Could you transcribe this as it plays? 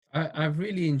I've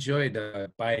really enjoyed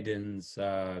Biden's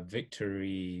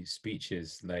victory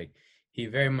speeches. Like he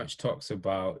very much talks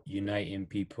about uniting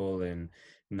people, and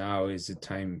now is the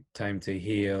time to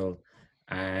heal.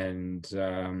 And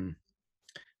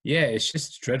yeah, it's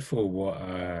just dreadful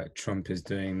what Trump is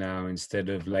doing now. Instead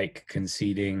of like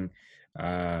conceding,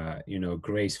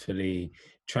 gracefully,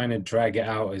 trying to drag it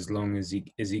out as long as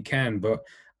he can. But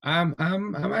I'm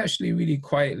actually really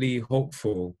quietly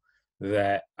hopeful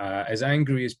that as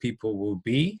angry as people will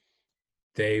be,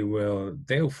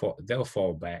 they'll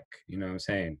fall back. You know what I'm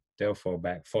saying? They'll fall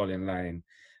back, fall in line,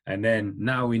 and then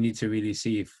now we need to really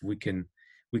see if we can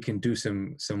do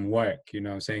some work. You know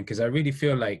what I'm saying? Because I really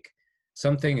feel like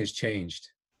something has changed.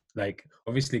 Like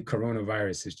obviously,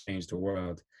 coronavirus has changed the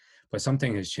world, but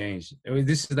something has changed.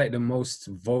 This is like the most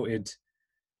voted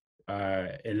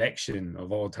election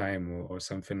of all time, or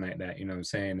something like that. You know what I'm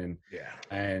saying? Yeah.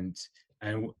 And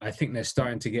and I think they're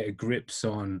starting to get a grips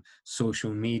on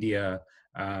social media,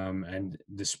 and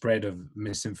the spread of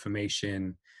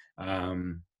misinformation.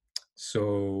 Um,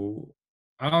 so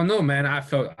I don't know, man. I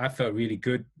felt really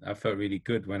good. I felt really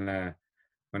good when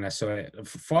I saw it.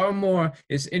 Far more.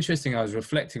 It's interesting. I was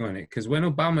reflecting on it because when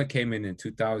Obama came in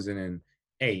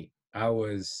 2008, I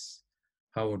was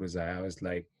how old was I? I was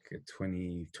like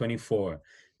 24.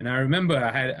 And I remember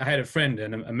I had a friend,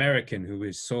 an American, who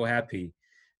was so happy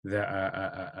that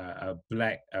a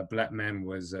black man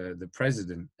was the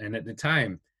president. And at the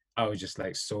time, I was just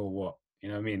like, so what? You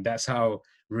know what I mean? That's how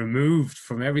removed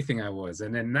from everything I was.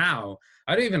 And then now,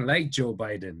 I don't even like Joe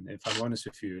Biden, if I'm honest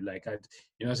with you. Like you know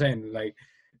what I'm saying? Like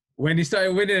when he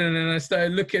started winning, and then I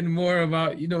started looking more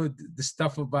about, the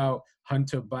stuff about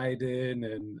Hunter Biden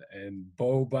and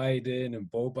Bo Biden and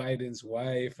Bo Biden's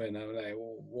wife, and I'm like,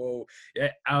 whoa,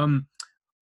 yeah.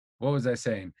 What was I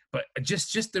saying? But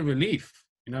just the relief.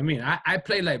 You know what I mean? I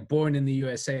played like Born in the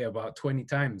USA about 20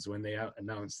 times when they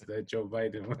announced that Joe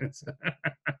Biden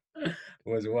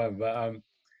was one. But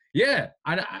yeah,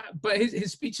 but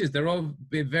his speeches, they're all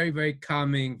been very, very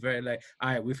calming, very like, all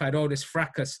right, we've had all this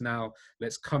fracas now,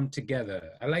 let's come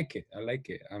together. I like it.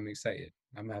 I'm excited.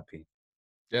 I'm happy.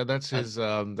 Yeah, that's And his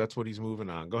that's what he's moving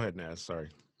on. Go ahead, Naz. Sorry.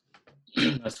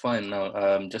 that's fine.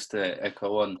 Now, just to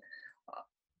echo on,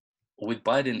 with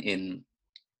Biden in,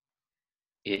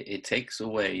 it takes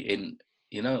away in,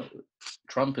 you know,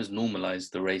 Trump has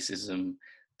normalized the racism,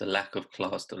 the lack of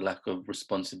class, the lack of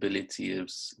responsibility of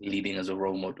leading as a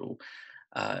role model,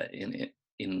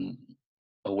 in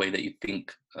a way that you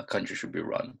think a country should be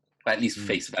run, at least Mm,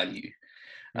 face value.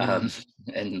 Um, mm,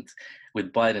 and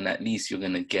with Biden, at least you're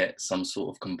going to get some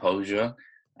sort of composure,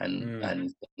 mm, and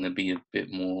it's going to be a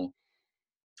bit more,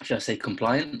 should I say,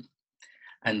 compliant.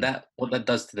 And mm, that, what that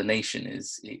does to the nation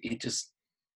is it just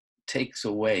takes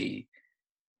away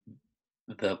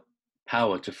the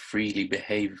power to freely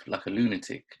behave like a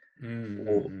lunatic. mm, mm,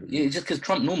 Or mm, yeah, just because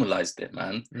Trump normalized it,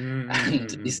 man, mm, mm, and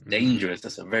mm, it's mm, mm, mm, dangerous.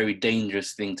 That's a very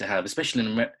dangerous thing to have, especially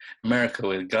in America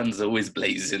where guns are always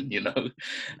blazing,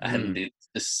 and mm.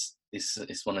 it's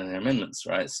one of their amendments,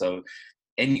 right? So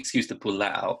any excuse to pull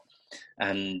that out,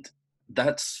 and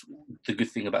that's the good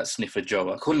thing about Sniffer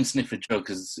Joe. I call him Sniffer Joe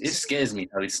because it scares me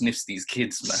how he sniffs these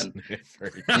kids, man.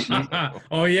 Sniffer You- Joe.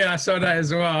 Oh yeah, I saw that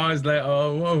as well. I was like,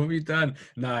 oh, what have we done?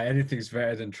 Nah, anything's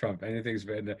better than Trump. Anything's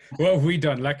better than what have we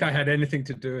done? Like I had anything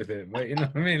to do with it. But you know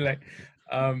what I mean? Like,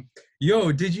 um,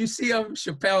 yo, did you see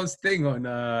Chappelle's thing on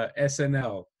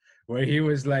SNL where he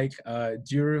was like,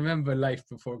 do you remember life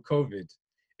before COVID?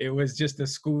 It was just a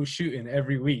school shooting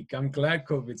every week. I'm glad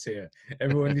COVID's here.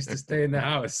 Everyone needs to stay in the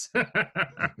house.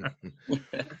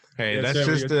 Hey, Yes,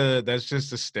 sir. that's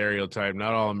just a stereotype.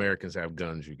 Not all Americans have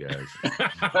guns, you guys.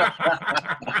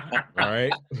 All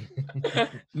right.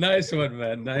 Nice one,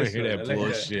 man. Nice Hear one. that I like that.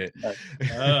 bullshit.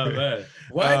 Oh man,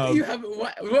 why do you Um, have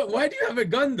why do you have a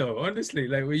gun though? Honestly,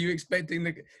 like, were you expecting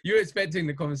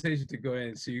the conversation to go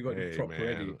in, so you got the hey prop man,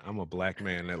 ready I'm a black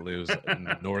man that lives in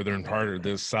the northern part of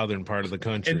this southern part of the in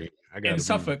country. I in gotta be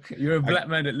Suffolk? You're a I, black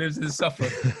man that lives in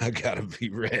Suffolk. I gotta be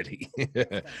ready.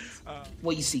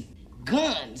 Well, you see,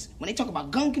 guns, when they talk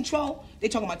about gun control, they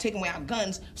talking about taking away our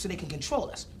guns so they can control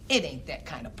us. It ain't that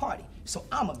kind of party. So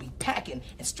I'ma be packing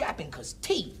and strapping because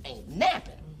teeth ain't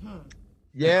napping.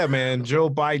 Yeah, man. Joe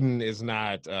Biden is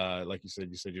not like you said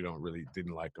you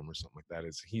didn't like him or something like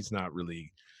that. He's not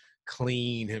really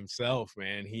clean himself,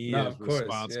 man. He No, is of course,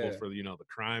 responsible yeah. for the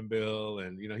crime bill,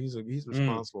 and he's Mm,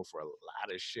 responsible for a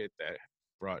lot of shit that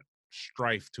brought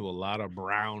strife to a lot of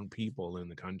brown people in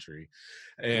the country.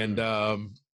 And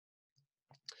mm,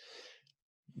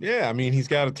 yeah, I mean, he's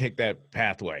got to take that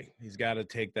pathway. He's got to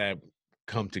take that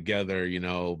come together,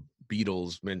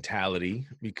 Beatles mentality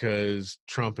because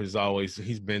Trump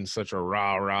he's been such a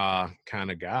rah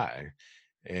kind of guy.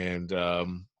 And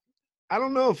I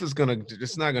don't know if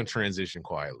it's not gonna transition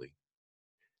quietly.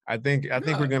 I think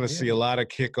we're gonna see a lot of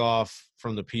kickoff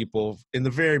from the people in the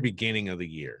very beginning of the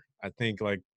year. I think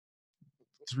like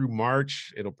through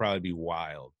March, it'll probably be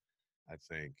wild. I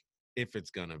think if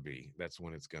it's gonna be, that's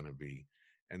when it's gonna be.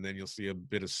 And then you'll see a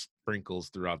bit of sprinkles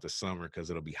throughout the summer because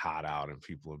it'll be hot out and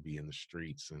people will be in the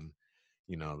streets and,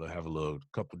 you know, they'll have a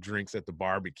couple drinks at the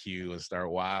barbecue and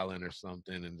start wilding or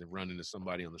something and then run into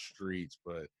somebody on the streets.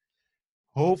 But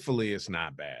hopefully it's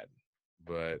not bad.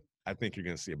 But I think you're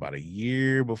going to see about a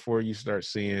year before you start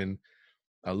seeing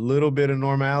a little bit of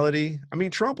normality. I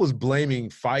mean, Trump was blaming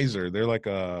Pfizer. They're like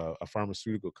a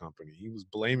pharmaceutical company. He was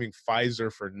blaming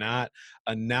Pfizer for not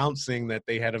announcing that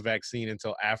they had a vaccine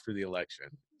until after the election.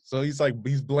 So he's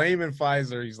blaming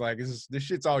Pfizer. He's like, this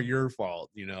shit's all your fault,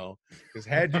 you know, because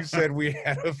had you said we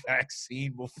had a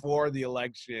vaccine before the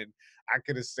election, I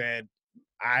could have said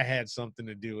I had something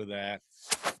to do with that.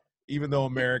 Even though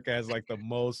America has like the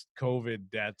most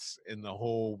COVID deaths in the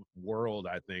whole world,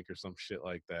 I think, or some shit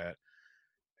like that.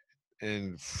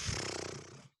 And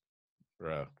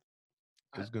bro,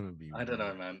 it's gonna be. I don't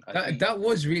know, man. That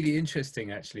was really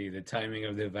interesting, actually, the timing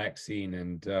of the vaccine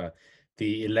and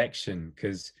the election,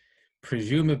 because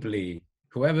presumably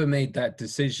whoever made that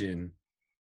decision,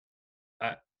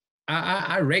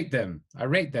 I rate them. I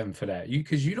rate them for that.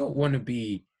 Because you don't want to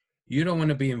be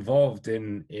involved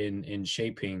in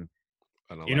shaping.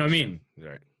 You know what I mean?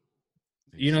 Right.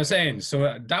 Exactly. You know what I'm saying?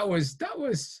 So that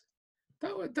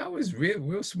was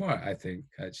real smart, I think,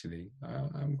 actually.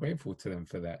 I'm grateful to them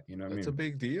for that. You know what I mean? It's a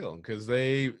big deal because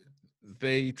they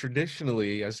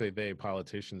traditionally, I say they,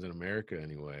 politicians in America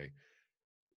anyway,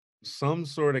 some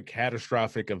sort of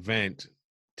catastrophic event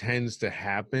tends to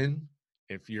happen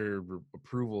if your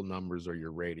approval numbers or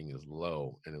your rating is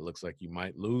low and it looks like you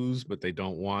might lose, but they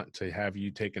don't want to have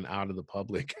you taken out of the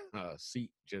public seat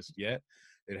just yet.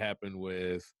 It happened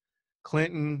with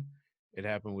Clinton. It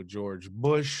happened with George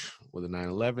Bush with the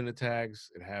 9/11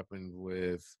 attacks. It happened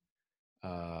with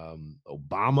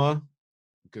Obama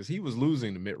because he was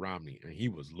losing to Mitt Romney, and he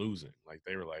was losing. Like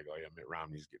they were like, "Oh yeah, Mitt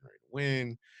Romney's getting ready to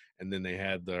win," and then they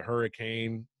had the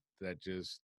hurricane that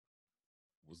just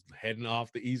was heading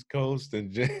off the East Coast,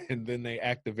 and then they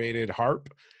activated HARP.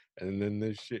 And then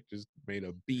this shit just made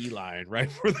a beeline right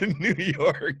for the New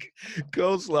York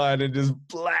coastline and just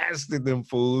blasted them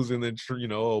fools. And then, you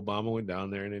know, Obama went down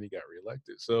there and then he got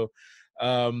reelected. So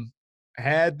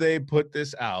had they put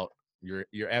this out,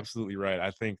 you're absolutely right.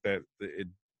 I think that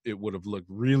it would have looked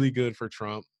really good for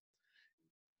Trump.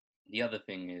 The other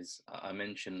thing is, I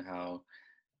mentioned how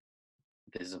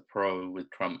there's a pro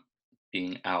with Trump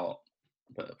being out,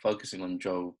 but focusing on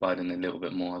Joe Biden a little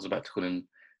bit more. I was about to call him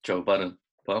Joe Biden.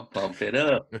 Bump it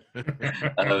up.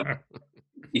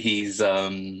 He's,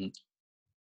 you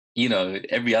know,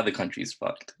 every other country is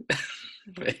fucked.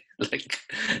 like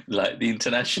the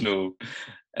international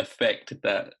effect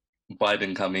that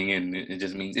Biden coming in, it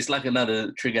just means it's like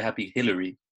another trigger-happy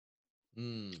Hillary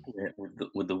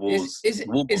with the wars. Is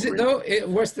it though?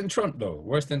 Worse than Trump though?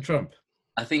 Worse than Trump?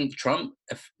 I think Trump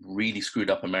really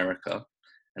screwed up America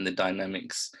and the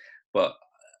dynamics, but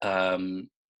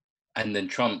and then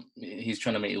Trump, he's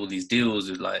trying to make all these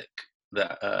deals with like the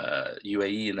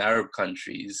UAE and Arab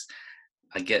countries.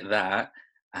 I get that,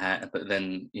 but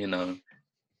then, you know,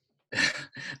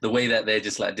 the way that they're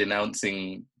just like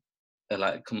denouncing,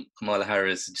 like Kamala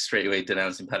Harris straight away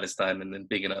denouncing Palestine and then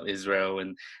bigging up Israel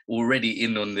and already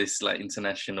in on this like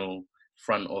international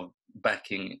front of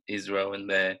backing Israel and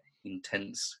their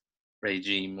intense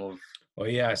regime of. Oh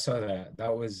yeah, I saw that.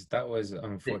 That was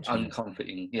unfortunate.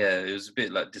 Uncomforting. Yeah, it was a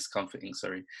bit like discomforting,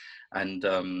 sorry.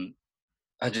 And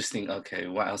I just think, okay,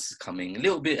 what else is coming? A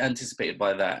little bit anticipated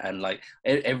by that. And like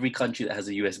every country that has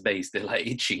a US base, they're like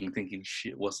itching, thinking,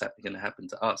 shit, what's going to happen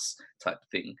to us type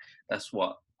thing. That's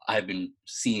what I've been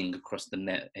seeing across the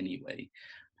net anyway.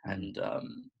 And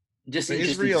just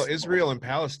Israel and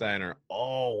Palestine are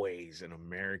always an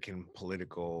American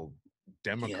political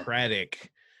democratic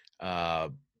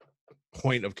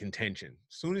point of contention.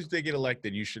 As soon as they get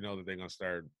elected, you should know that they're going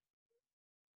to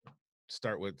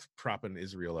start with propping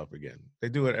Israel up again. They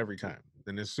do it every time.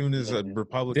 And as soon as a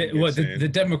Republican the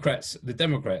Democrats,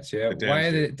 yeah.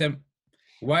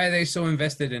 Why are they so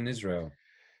invested in Israel?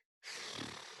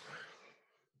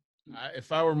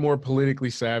 If I were more politically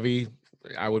savvy,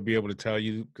 I would be able to tell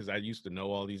you, because I used to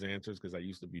know all these answers because I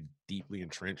used to be deeply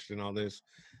entrenched in all this.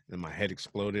 and my head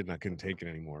exploded and I couldn't take it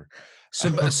anymore. So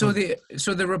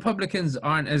the Republicans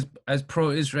aren't as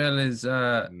pro-Israel as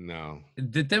no.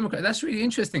 the Democrats. That's really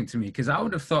interesting to me, because I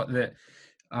would have thought that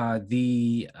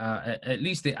at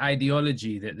least the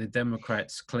ideology that the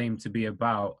Democrats claim to be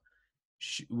about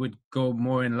would go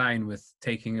more in line with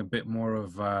taking a bit more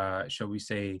of, shall we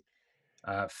say,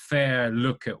 fair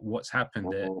look at what's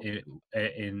happened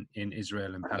in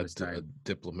Israel and Palestine. A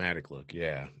diplomatic look,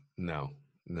 yeah. No,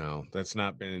 that's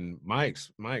not been my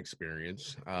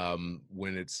experience.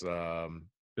 When it's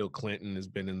Bill Clinton has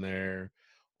been in there,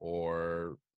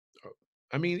 or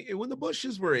I mean, when the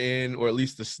Bushes were in, or at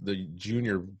least the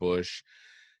junior Bush.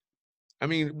 I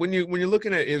mean, when you're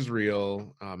looking at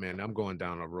Israel, man, I'm going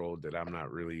down a road that I'm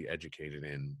not really educated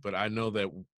in, but I know that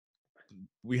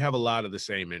we have a lot of the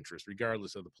same interests,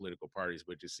 regardless of the political parties,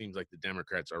 but it seems like the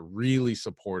Democrats are really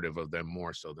supportive of them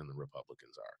more so than the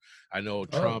Republicans are. I know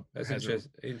Trump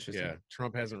interesting. Yeah,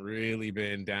 Trump hasn't really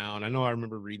been down. I know I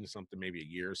remember reading something maybe a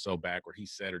year or so back where he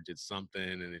said or did something,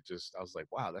 and I was like,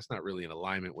 wow, that's not really in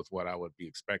alignment with what I would be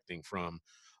expecting from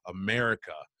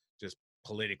America, just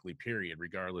politically, period,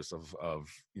 regardless of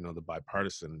the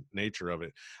bipartisan nature of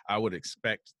it. I would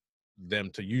expect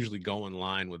them to usually go in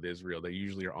line with Israel. They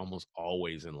usually are almost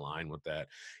always in line with that.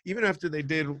 Even after they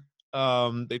did,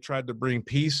 they tried to bring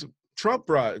peace. Trump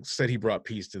said he brought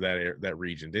peace to that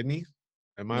region, didn't he?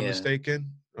 Am I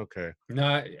mistaken? Okay.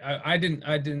 No, I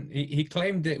didn't. He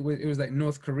claimed it was like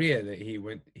North Korea that he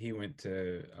went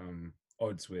to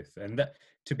odds with, and that,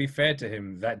 to be fair to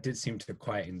him, that did seem to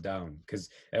quieten down, because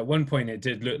at one point it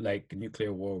did look like a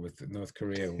nuclear war with North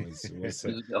Korea was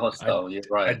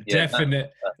a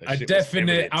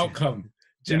definite outcome.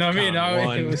 Do you know what I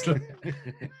mean?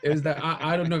 It was that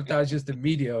I don't know if that was just the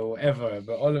media or whatever,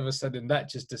 but all of a sudden that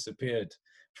just disappeared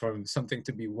from something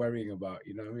to be worrying about.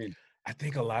 You know what I mean? I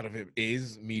think a lot of it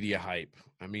is media hype.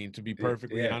 I mean, to be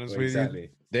perfectly honest with exactly.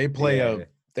 you,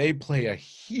 they play a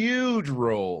huge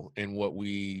role in what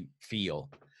we feel.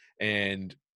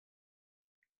 And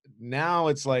now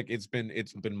it's like it's been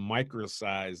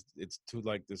microsized. It's to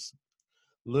like this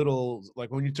little,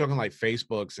 like when you're talking like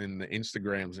Facebooks and the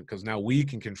Instagrams, because now we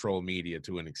can control media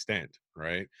to an extent,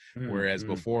 right? Whereas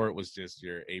before it was just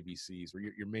your ABCs or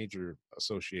your major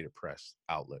Associated Press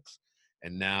outlets.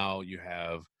 And now you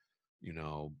have,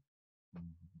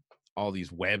 all these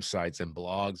websites and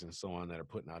blogs and so on that are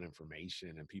putting out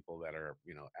information, and people that are,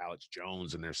 Alex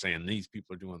Jones, and they're saying these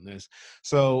people are doing this.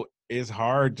 So it's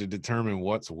hard to determine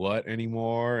what's what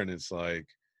anymore. And it's like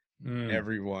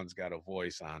everyone's got a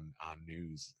voice on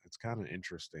news. It's kind of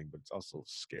interesting, but it's also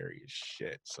scary as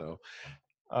shit. So,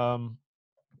 I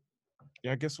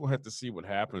guess we'll have to see what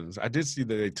happens. I did see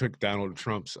that they took Donald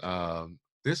Trump's,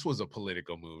 this was a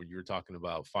political move. You were talking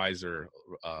about Pfizer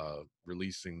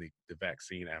releasing the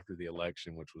vaccine after the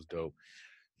election, which was dope.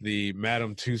 The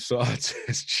Madame Tussauds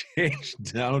has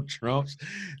changed Donald Trump's.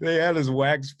 They had his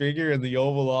wax figure in the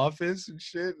Oval Office and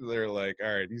shit. They're like,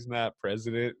 all right, he's not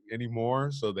president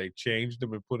anymore. So they changed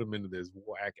him and put him into this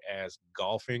whack-ass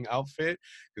golfing outfit,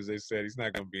 because they said he's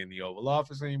not going to be in the Oval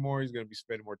Office anymore. He's going to be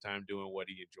spending more time doing what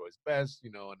he enjoys best,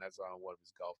 and that's on one of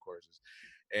his golf courses.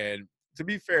 And to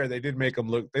be fair, they did make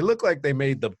him they look like they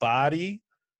made the body,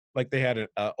 like they had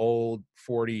an old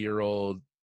 40-year-old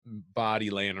body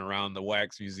laying around the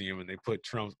wax museum, and they put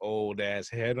Trump's old ass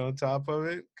head on top of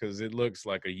it, because it looks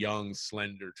like a young,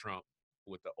 slender Trump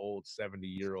with the old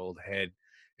 70-year-old head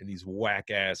and these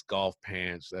whack ass golf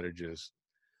pants that are just,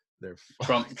 they're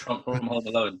Trump from Home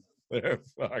Alone. They're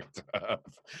fucked up.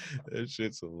 That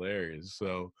shit's hilarious.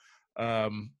 So,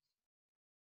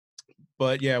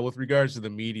 but yeah, with regards to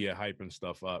the media hyping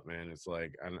stuff up, man, it's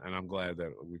like, and I'm glad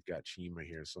that we've got Chima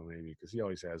here, so maybe, because he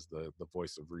always has the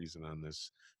voice of reason on this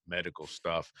medical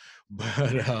stuff.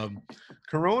 But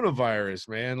coronavirus,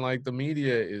 man, like the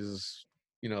media is,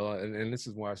 and this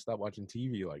is why I stopped watching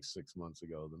TV like 6 months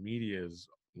ago. The media is,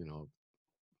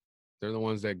 they're the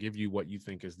ones that give you what you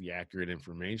think is the accurate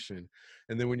information.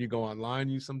 And then when you go online,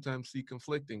 you sometimes see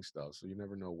conflicting stuff, so you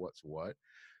never know what's what.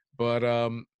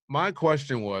 But my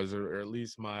question was, or at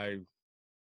least my,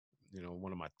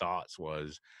 one of my thoughts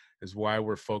is why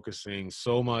we're focusing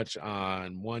so much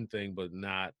on one thing, but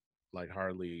not like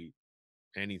hardly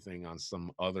anything on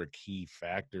some other key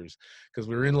factors. Because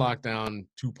we're in lockdown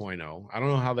 2.0. I don't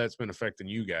know how that's been affecting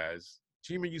you guys.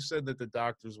 Chima, you said that the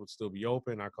doctors would still be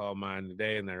open. I called mine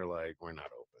today, and they're like, we're not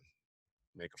open.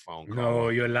 Make a phone call. No,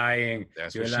 you're lying.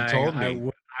 That's you're what lying. She told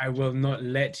me. I will not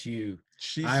let you.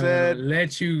 She I said, will not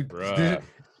let you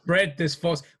spread this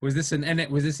false. Was this an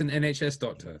NHS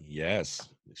doctor? Yes.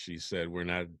 She said,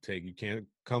 you can't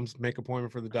come make an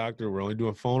appointment for the doctor. We're only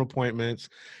doing phone appointments.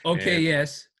 Okay,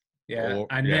 yes. Yeah. Or-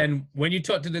 And yeah. then when you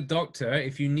talk to the doctor,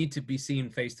 if you need to be seen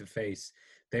face to face,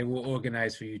 they will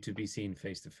organize for you to be seen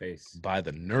face to face. by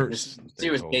the There's nurse. some they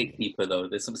serious told me. gatekeeper though.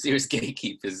 There's some serious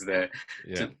gatekeepers there.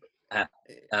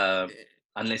 Yeah.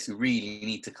 Unless you really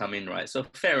need to come in, right? So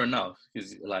fair enough,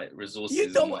 because like resources. You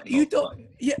and don't. whatnot, You but- don't.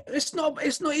 Yeah, it's not.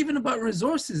 It's not even about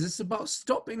resources. It's about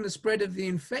stopping the spread of the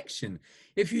infection.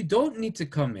 If you don't need to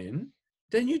come in,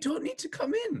 then you don't need to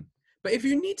come in. But if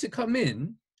you need to come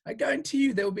in, I guarantee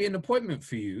you there will be an appointment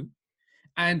for you.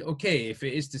 And okay, if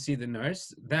it is to see the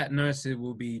nurse, that nurse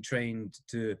will be trained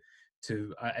to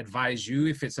advise you.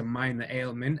 If it's a minor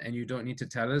ailment and you don't need to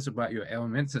tell us about your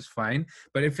ailments, that's fine.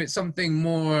 But if it's something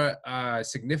more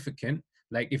significant,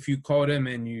 like if you call them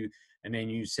and then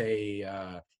you say,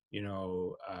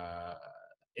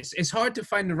 it's hard to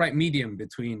find the right medium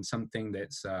between something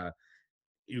that's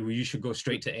you should go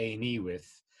straight to A&E with,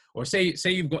 or say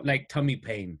you've got like tummy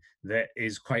pain that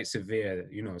is quite severe.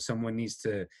 Someone needs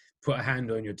to put a hand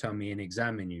on your tummy and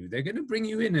examine you. They're going to bring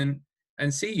you in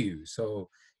and see you. So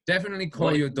definitely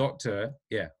call your doctor.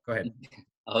 Yeah, go ahead.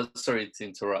 I was sorry to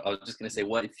interrupt. I was just gonna say,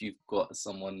 what if you've got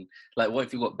someone like, what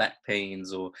if you've got back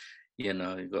pains, or you've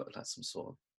got like some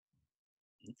sort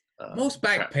of most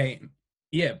back pain,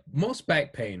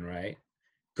 right,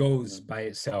 goes by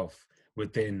itself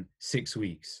within 6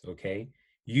 weeks. Okay,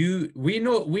 we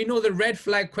know the red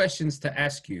flag questions to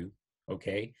ask you.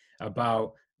 Okay,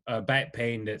 about back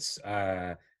pain that's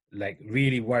like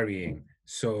really worrying.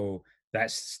 So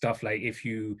that's stuff like if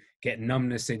you get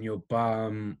numbness in your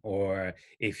bum, or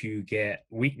if you get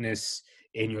weakness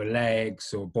in your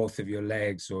legs or both of your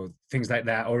legs, or things like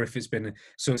that, or if it's been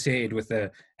associated with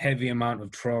a heavy amount of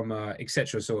trauma,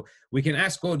 etc. So we can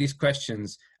ask all these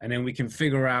questions, and then we can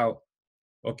figure out,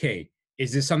 okay,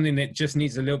 is this something that just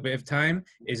needs a little bit of time?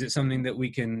 Is it something that we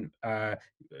can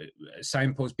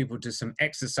signpost people to some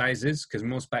exercises? Because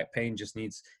most back pain just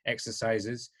needs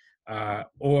exercises.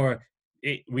 Or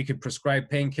we could prescribe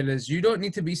painkillers. You don't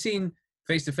need to be seen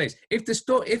face to face.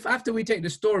 If after we take the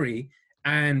story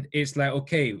and it's like,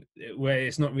 okay, where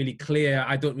it's not really clear,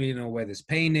 I don't really know where this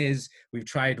pain is, we've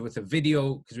tried with a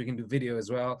video, because we can do video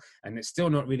as well, and it's still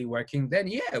not really working, then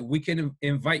yeah, we can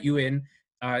invite you in,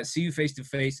 see you face to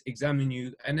face, examine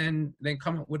you, and then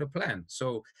come up with a plan.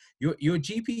 So your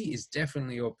GP is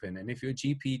definitely open, and if your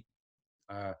GP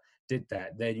did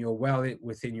that, then you're well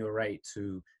within your right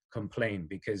to complain,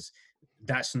 because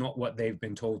that's not what they've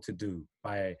been told to do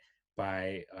by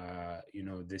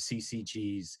the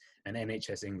CCGs and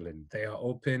NHS England. They are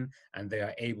open and they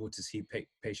are able to see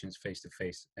patients face to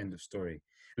face. End of story.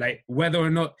 Like whether or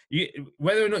not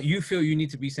you feel you need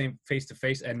to be seen face to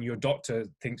face, and your doctor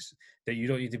thinks that you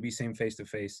don't need to be seen face to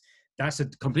face, that's a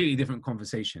completely different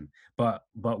conversation. But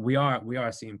we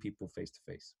are seeing people face to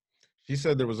face. She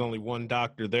said there was only one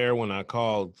doctor there when I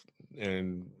called,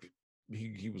 and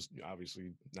he was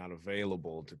obviously not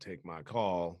available to take my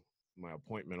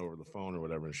appointment over the phone or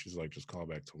whatever. And she's like, just call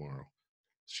back tomorrow.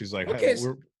 She's like, okay.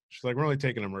 We're only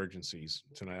taking emergencies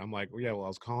tonight. I'm like, well, yeah, well, I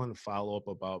was calling to follow up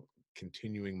about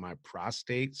continuing my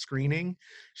prostate screening.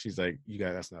 She's like, you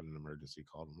guys, that's not an emergency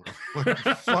call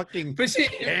tomorrow. Fucking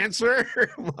cancer.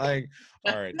 I'm like,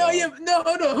 all right. No,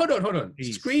 hold on.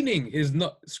 Peace. Screening is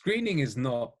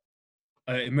not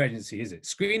emergency, is it?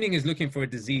 Screening is looking for a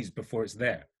disease before it's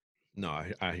there. No,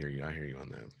 I hear you on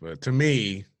that. But to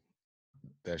me,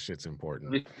 that shit's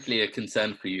important. Obviously a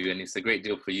concern for you, and it's a great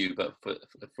deal for you. But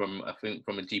from a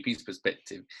GP's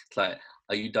perspective, it's like,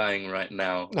 are you dying right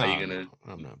now? No, are you gonna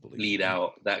I'm not bleed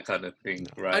out? That kind of thing,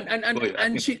 No. right?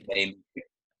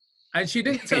 And she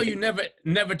didn't tell you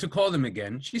never to call them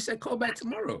again. She said, call back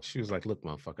tomorrow. She was like, look,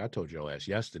 motherfucker, I told your ass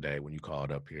yesterday when you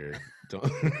called up here. Don't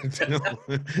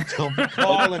be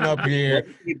calling up here.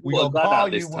 We gonna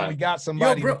call you when we got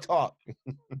somebody to talk.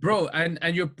 Bro, and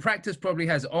your practice probably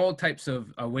has all types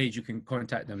of ways you can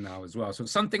contact them now as well. So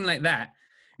something like that,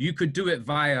 you could do it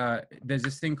via, there's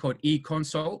this thing called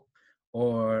e-consult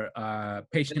or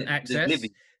patient access.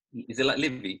 Livy. Is it like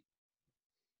Livy?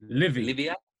 Livy?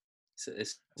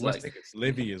 It's like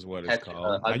Livy is what it's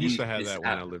called. I used to have that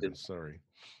when I lived in Surrey.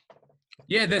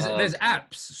 Yeah, there's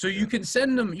apps, so you can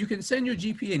send them. You can send your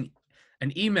GP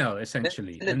an email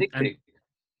essentially.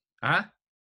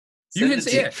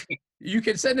 You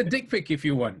can send a dick pic if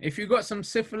you want. If you got some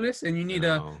syphilis and you need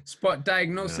a spot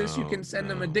diagnosis, you can send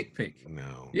them a dick pic.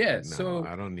 So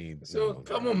I don't need.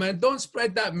 Come on, man, don't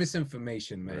spread that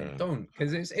misinformation, man. Yeah. Don't,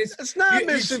 because it's not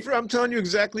misinformation. I'm telling you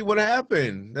exactly what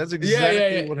happened. That's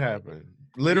exactly what happened.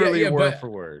 Literally word for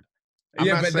word. I'm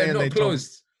not but saying they're not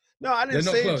closed. No, I didn't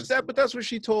say that, but that's what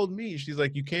she told me. She's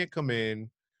like, you can't come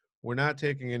in. We're not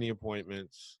taking any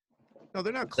appointments. No,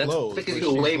 they're not That's closed. because but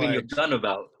you're she's waving your like, gun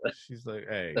about. she's like,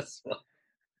 hey, That's what,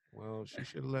 well, she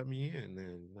should have let me in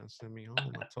then, not send me home.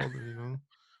 I told her, I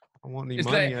don't want any It's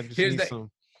money. like, I just here's need the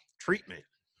some treatment.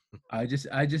 I just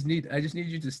need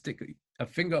you to stick a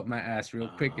finger up my ass real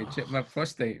quick and check my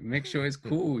prostate. Make sure it's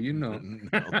cool, No. one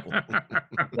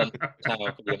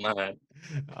time for your mind.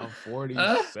 I'm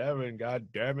 47. God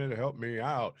damn it, help me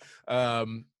out.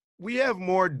 We have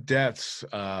more deaths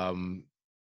in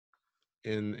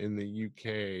the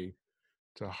UK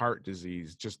to heart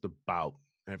disease just about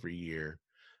every year.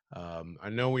 I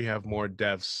know we have more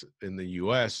deaths in the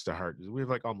US to heart disease. We have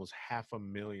like almost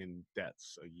 500,000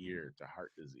 deaths a year to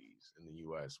heart disease in the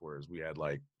US, whereas we had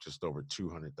like just over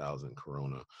 200,000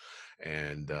 corona.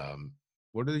 And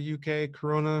what are the UK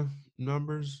corona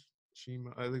numbers?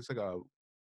 I think it's like a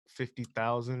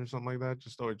 50,000 or something like that.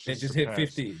 They just hit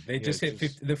 50. They just hit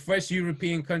 50. The first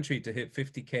European country to hit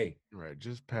 50K. Right,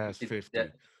 just past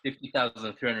 50.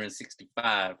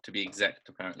 50,365 to be exact,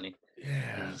 apparently.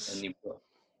 Yes. And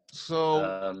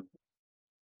So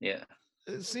yeah,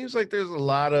 it seems like there's a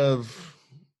lot of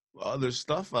other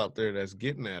stuff out there that's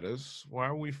getting at us. Why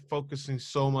are we focusing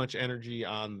so much energy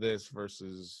on this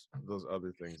versus those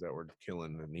other things that were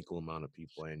killing an equal amount of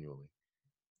people annually?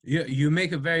 You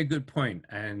make a very good point,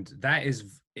 and that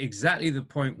is exactly the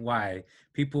point why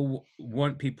people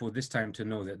want people this time to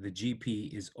know that the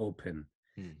GP is open,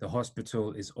 the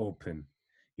hospital is open.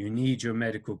 You need your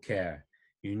medical care.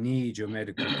 You need your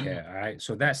medical care. All right.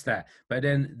 So that's that. But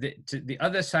then the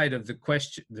other side of the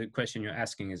question you're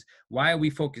asking is, why are we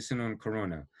focusing on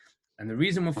corona? And the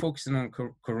reason we're focusing on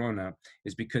corona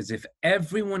is because if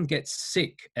everyone gets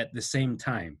sick at the same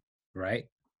time, right?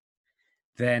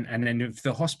 Then if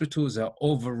the hospitals are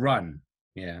overrun,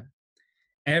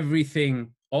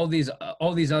 everything, all these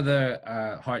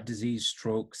other heart disease,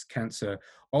 strokes, cancer,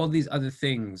 all these other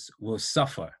things will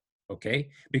suffer. Okay,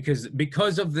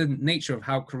 because of the nature of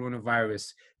how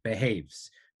coronavirus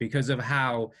behaves, because of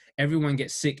how everyone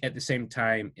gets sick at the same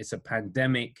time, it's a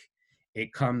pandemic,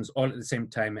 it comes all at the same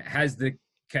time, it has the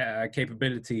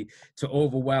capability to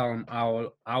overwhelm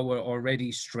our already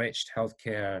stretched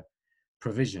healthcare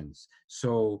provisions.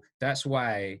 So that's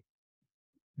why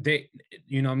they,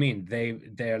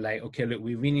 they're like, okay, look,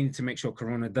 we really need to make sure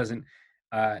corona doesn't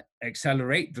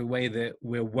accelerate the way that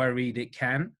we're worried it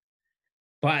can.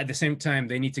 But at the same time,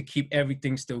 they need to keep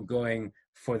everything still going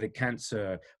for the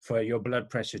cancer, for your blood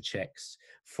pressure checks,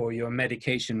 for your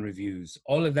medication reviews.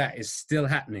 All of that is still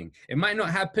happening. It might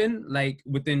not happen like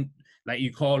within, like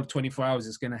you call 24 hours,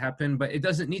 it's going to happen, but it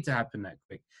doesn't need to happen that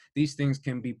quick. These things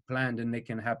can be planned and they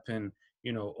can happen,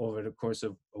 over the course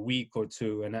of a week or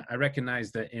two. And I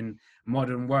recognize that in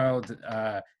modern world,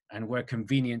 and where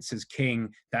convenience is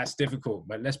king, that's difficult.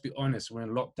 But let's be honest, we're in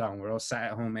lockdown. We're all sat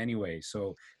at home anyway.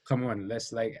 So come on, let's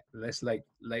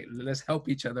help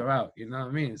each other out. You know what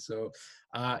I mean? So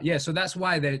so that's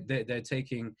why they're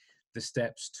taking the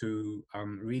steps to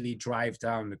really drive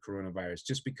down the coronavirus,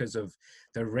 just because of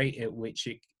the rate at which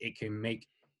it can make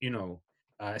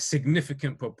a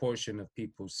significant proportion of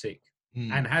people sick,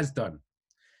 and has done.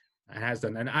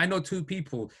 And I know two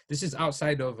people. This is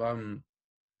outside of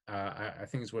I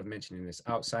think it's worth mentioning this,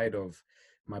 outside of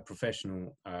my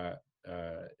professional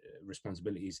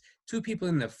responsibilities, two people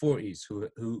in their 40s who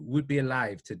would be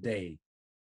alive today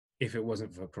if it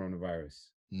wasn't for coronavirus.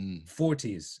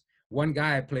 40s. One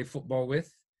guy I play football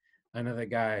with, another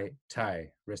guy,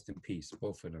 Ty, rest in peace,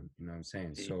 both of them, you know what I'm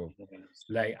saying? So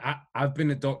like I've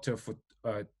been a doctor for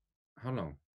how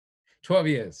long? 12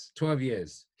 years,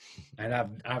 and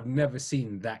I've never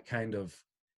seen that kind of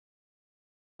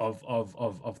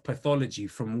pathology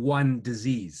from one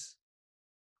disease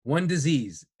in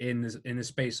the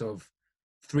space of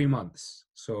 3 months.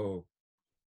 So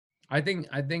I think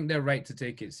they're right to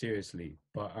take it seriously,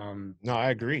 but no,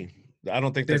 I agree. I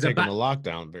don't think they're taking the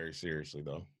lockdown very seriously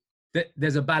though.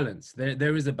 There's a balance.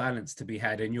 There is a balance to be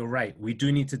had, and you're right. We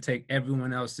do need to take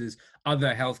everyone else's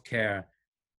other healthcare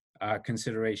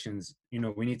considerations.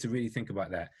 We need to really think about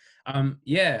that. I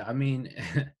mean,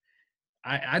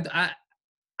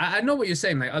 I know what you're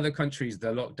saying. Like other countries, the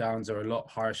lockdowns are a lot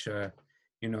harsher.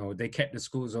 They kept the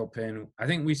schools open. I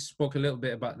think we spoke a little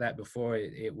bit about that before.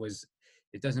 It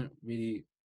doesn't really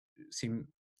seem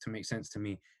to make sense to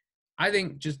me. I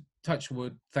think, just touch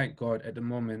wood, thank God, at the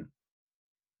moment,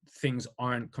 things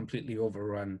aren't completely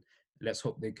overrun. Let's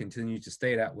hope they continue to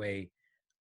stay that way.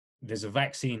 There's a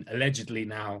vaccine allegedly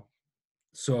now,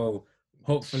 so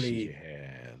hopefully.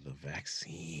 Yeah, the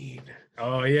vaccine.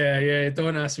 Oh yeah.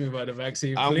 Don't ask me about the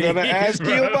vaccine. I'm please, gonna ask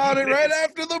you about it right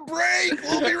after the break.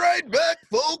 We'll be right back,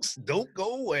 folks. Don't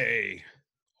go away.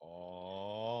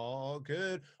 Oh,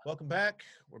 good. Welcome back.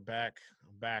 We're back.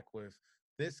 I'm back with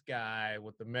this guy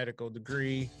with the medical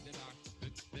degree.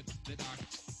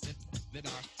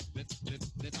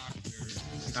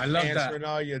 I love Answering that.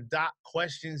 all your doc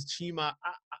questions. Chima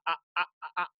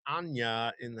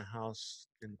Anya in the house,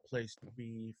 in the place to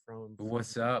be from.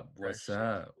 What's up? What's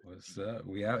up? What's up?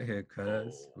 We out here,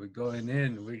 cuz. We're going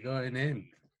in. We're going in.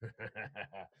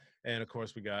 And of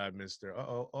course, we got Mr.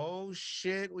 Oh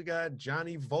shit, we got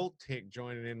Johnny Voltic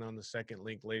joining in on the second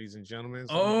link, ladies and gentlemen.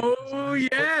 So Oh,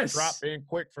 yes. Drop in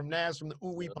quick from Naz from the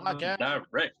Ooh Wee podcast.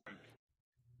 Direct.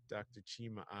 Dr.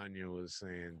 Chima Anya was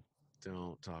saying,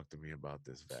 don't talk to me about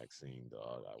this vaccine,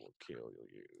 dog. I will kill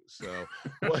you. So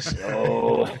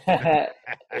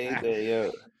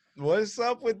what's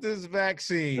up with this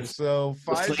vaccine? So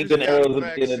Pfizer's got the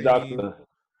vaccine,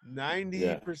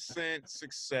 90%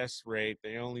 success rate.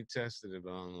 They only tested it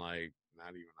on like not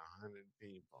even 100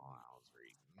 people. I was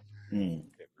reading.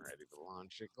 Getting ready to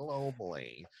launch it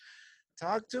globally.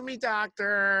 Talk to me,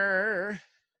 doctor.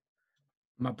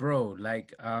 My bro,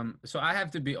 like, so I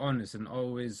have to be honest and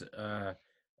always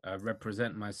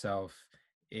represent myself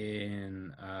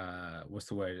in what's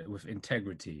the word, with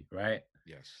integrity, right?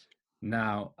 Yes.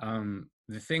 Now,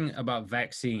 the thing about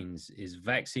vaccines is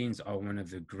vaccines are one of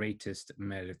the greatest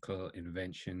medical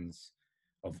inventions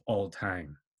of all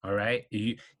time. All right.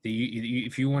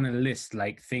 If you want to list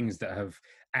like things that have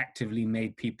actively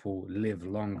made people live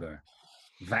longer,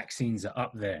 vaccines are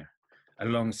up there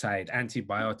alongside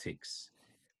antibiotics,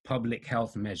 public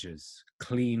health measures,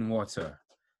 clean water,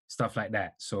 stuff like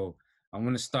that. So I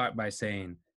want to start by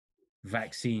saying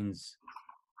vaccines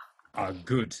are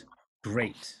good,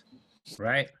 great,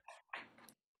 right?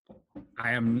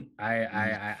 I am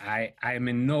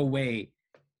in no way,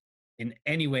 in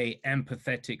any way,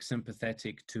 empathetic,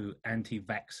 sympathetic to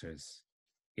anti-vaxxers.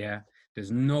 Yeah,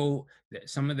 there's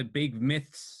some of the big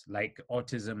myths like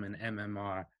autism and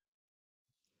MMR,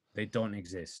 they don't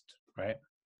exist, right?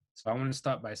 So I want to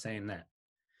start by saying that.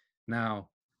 Now,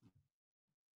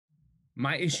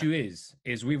 my issue is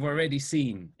we've already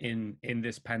seen in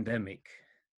this pandemic,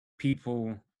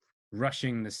 people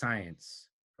rushing the science,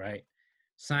 right?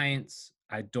 Science,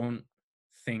 I don't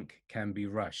think can be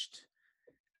rushed.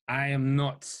 I am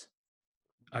not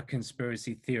a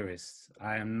conspiracy theorist.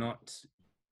 I am not,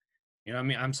 you know what I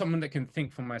mean? I'm someone that can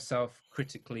think for myself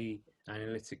critically,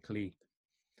 analytically.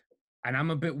 And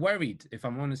I'm a bit worried, if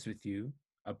I'm honest with you,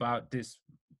 about this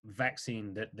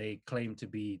vaccine that they claim to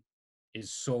be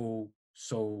is so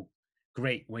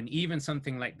great, when even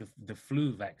something like the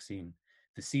flu vaccine,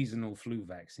 the seasonal flu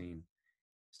vaccine,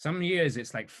 some years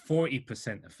it's like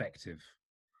 40% effective.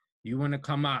 You want to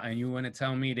come out and you want to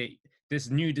tell me that this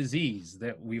new disease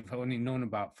that we've only known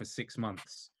about for 6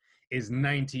 months is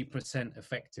 90%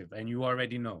 effective, and you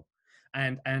already know.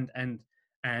 And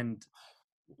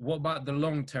what about the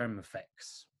long-term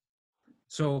effects?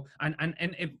 So, and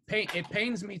it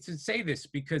pains me to say this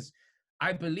because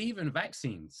I believe in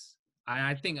vaccines.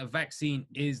 I think a vaccine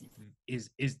is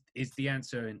the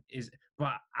answer,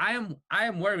 but I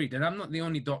am worried, and I'm not the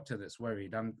only doctor that's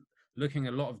worried. I'm looking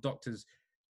at a lot of doctors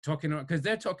talking about, because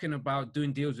they're talking about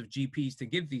doing deals with GPs to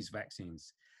give these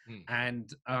vaccines.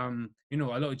 And you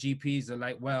know, a lot of GPs are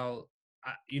like, well,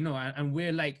 you know, and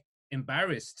we're like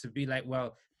embarrassed to be like,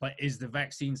 well, but is the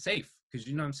vaccine safe? Because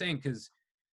you know what I'm saying? Because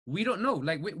we don't know.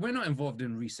 Like we're not involved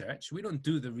in research. We don't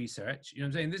do the research. You know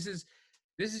what I'm saying?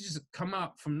 This is just come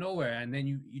out from nowhere, and then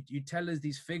you tell us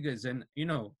these figures, and you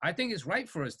know, I think it's right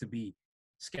for us to be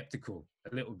skeptical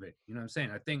a little bit. You know what I'm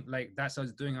saying? I think like that's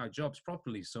us doing our jobs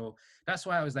properly. So that's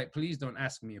why I was like, please don't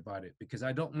ask me about it, because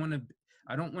I don't want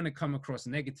to come across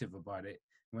negative about it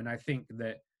when I think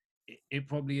that it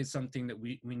probably is something that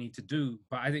we need to do,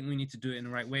 but I think we need to do it in the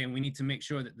right way, and we need to make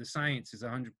sure that the science is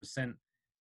 100%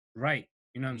 right.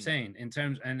 You know what I'm saying? In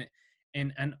terms and you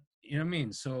know what I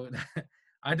mean? So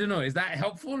I don't know. Is that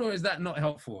helpful or is that not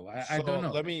helpful? I don't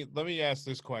know. Let me ask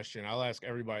this question. I'll ask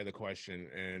everybody the question,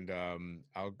 and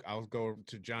I'll go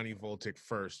to Johnny Voltic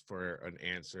first for an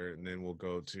answer, and then we'll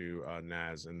go to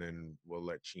Naz, and then we'll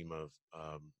let Chima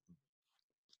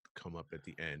come up at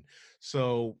the end.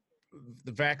 So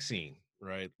the vaccine,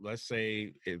 right? Let's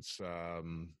say it's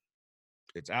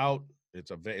out.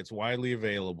 It's widely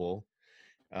available.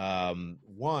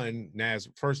 Naz,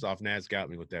 first off, Naz got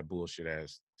me with that bullshit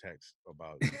ass text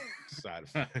about side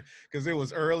effect, because it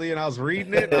was early and I was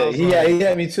reading it. He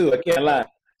had me too. I can't lie.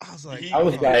 I was like,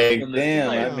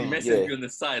 damn. Message you on the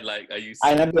side, like, are you?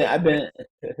 I've been.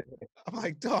 I'm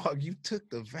like, dog, you took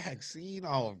the vaccine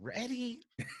already?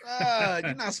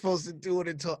 You're not supposed to do it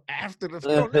until after the.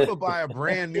 Don't never buy a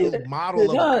brand new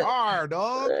model of a car,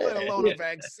 dog, let alone a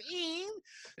vaccine.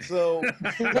 So,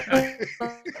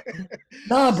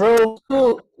 Nah, bro,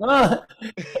 school. Nah,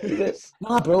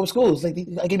 bro, school. It's like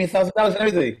I gave me $1,000 and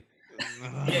everything.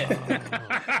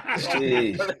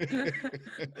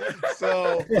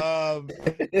 So,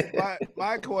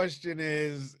 my question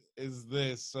is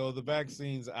this: so the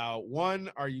vaccine's out.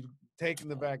 One, are you taking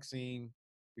the vaccine?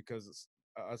 Because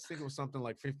I think it was something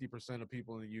like 50% of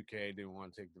people in the UK didn't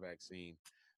want to take the vaccine.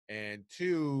 And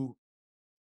two,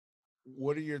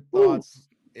 what are your thoughts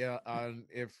on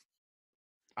if?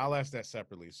 I'll ask that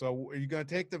separately. So, are you going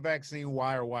to take the vaccine?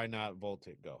 Why or why not?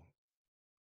 Voltic, go.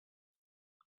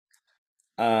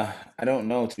 I don't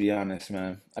know, to be honest,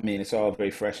 man. I mean, it's all very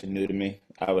fresh and new to me.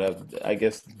 I would have, I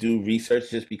guess, do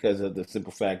research just because of the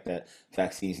simple fact that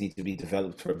vaccines need to be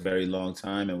developed for a very long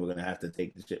time, and we're gonna have to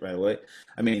take the shit right away.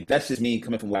 I mean, that's just me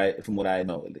coming from what I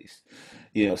know, at least.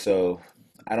 So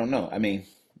I don't know. I mean,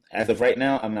 as of right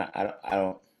now, I'm not. I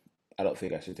don't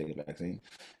think I should take a vaccine.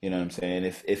 You know what I'm saying?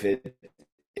 If it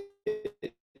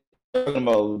talking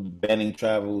about banning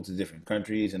travel to different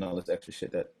countries and all this extra shit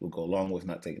that will go along with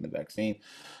not taking the vaccine.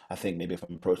 I think maybe if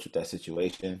I'm approached with that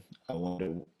situation, I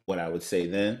wonder what I would say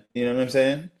then. You know what I'm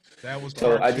saying? That was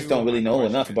so. I just don't really know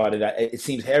enough about it. It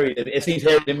seems hairy. It seems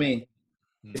hairy to me.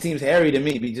 It seems hairy to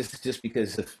me, just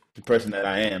because of the person that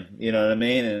I am. You know what I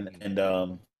mean? And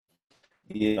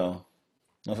you know.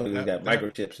 Motherfuckers got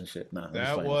microchips and shit. Nah,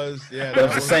 that was But I'm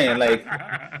just saying, like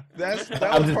that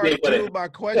was part two of my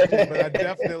question. But I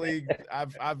definitely,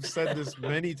 I've said this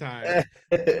many times.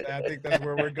 I think that's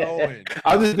where we're going.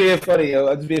 I'm just being funny, yo.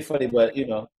 I'm just being funny, but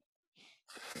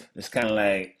it's kind of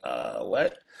like,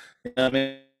 what? You know what I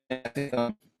mean? I think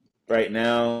right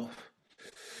now,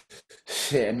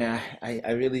 shit. I mean,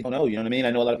 I really don't know. You know what I mean?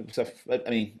 I know a lot of people stuff. But, I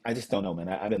mean, I just don't know, man.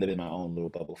 I've been living in my own little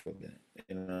bubble for a minute.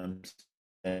 You know what I'm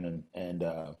saying? And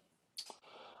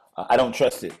I don't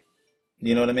trust it.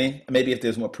 You know what I mean? Maybe if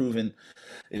there's more proven,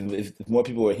 if more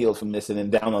people were healed from this, and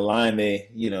then down the line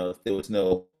if there was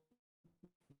no,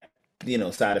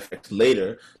 side effects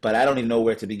later. But I don't even know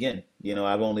where to begin.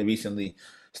 I've only recently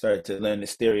started to learn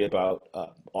this theory about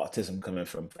autism coming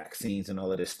from vaccines and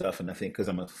all of this stuff. And I think because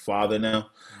I'm a father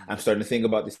now, I'm starting to think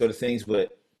about these sort of things.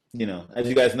 But as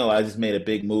you guys know, I just made a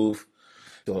big move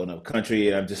to a whole other country,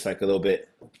 and I'm just like a little bit.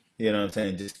 You know what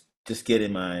I'm saying? Just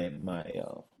getting my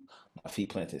feet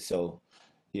planted. So,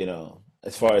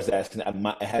 as far as that,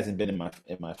 it hasn't been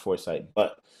in my foresight.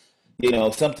 But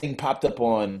something popped up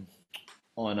on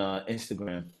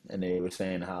Instagram, and they were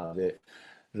saying how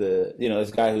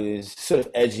this guy who is sort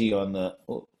of edgy on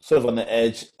the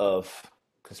edge of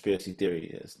conspiracy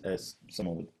theory, as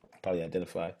someone would probably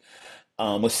identify,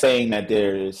 was saying that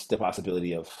there is the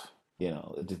possibility of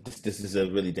this is a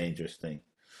really dangerous thing,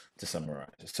 to summarize.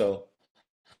 So,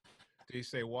 do you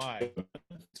say why?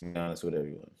 To be honest with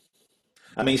everyone,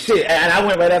 I mean, shit. And I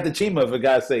went right after Chima, for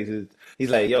God's sakes. He's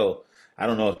like, yo, I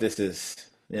don't know if this is,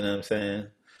 you know what I'm saying?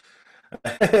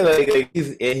 like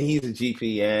he's a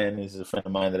GP, and he's a friend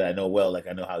of mine that I know well. Like,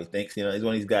 I know how he thinks. He's one of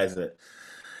these guys that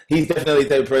he's definitely the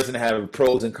type of person to have a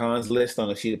pros and cons list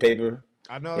on a sheet of paper.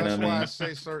 I know that's why I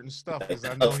say certain stuff, because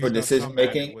I know for decision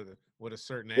making with a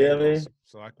certain angle.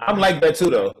 So I'm like that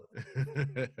too, though.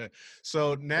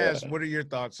 So, Naz, what are your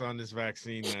thoughts on this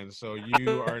vaccine then? So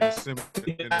you are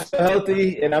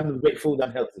healthy, and I'm grateful that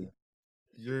I'm healthy.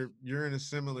 You're in a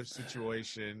similar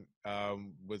situation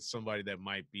with somebody that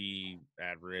might be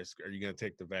at risk. Are you going to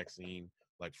take the vaccine,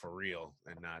 like, for real,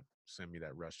 and not send me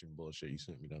that Russian bullshit you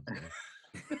sent me the other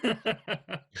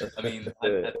day? I mean,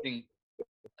 I think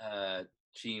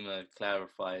Chima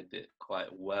clarified it quite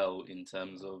well in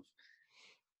terms of,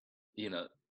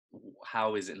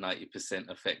 how is it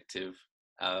 90% effective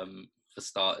for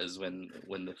starters when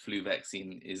the flu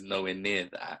vaccine is nowhere near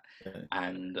that,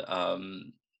 and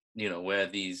where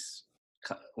is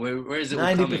it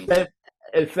all coming? 90%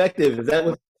 effective. Is that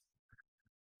what?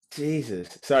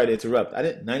 Jesus, sorry to interrupt. I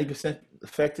didn't 90%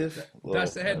 effective.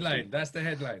 That's the headline. That's the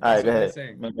headline. All right, go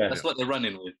ahead. That's what they're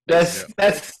running with. That's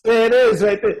there it is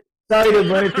right there. Sorry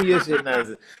to run into your shit,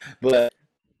 Naz, but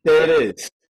there it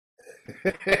is.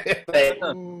 Thank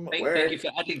you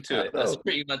for adding to it. That's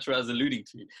pretty much what I was alluding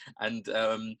to, and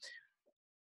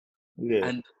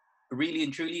and really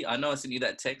and truly, I know I sent you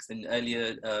that text, and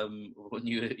earlier when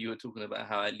you were talking about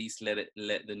how at least let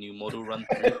the new model run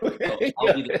through.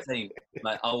 I'll be the same.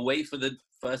 Like, I'll wait for the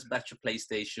first batch of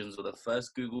PlayStations or the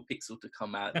first Google Pixel to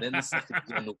come out, then the second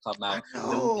gen will come out,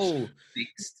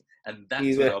 fixed, and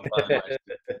that's where I'll buy my.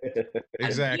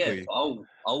 Exactly. Yeah,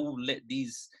 I'll let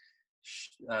these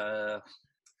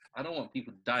I don't want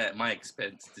people to die at my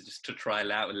expense to try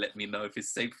it out and let me know if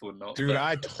it's safe or not. Dude, but,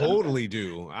 I totally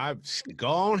do.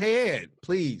 Go ahead,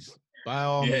 please, by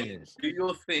all means. Do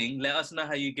your thing. Let us know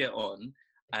how you get on,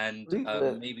 and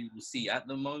maybe we'll see. At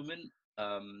the moment,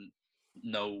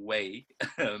 no way.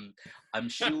 I'm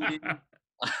shielding.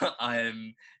 I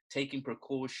am taking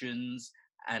precautions,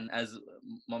 and as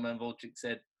my man Volchik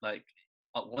said, like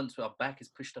once our back is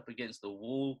pushed up against the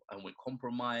wall and we're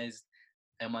compromised,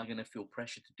 am I going to feel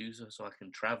pressure to do so I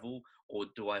can travel, or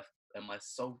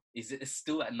is it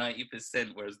still at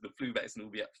 90%, whereas the flu vaccine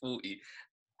will be at 40,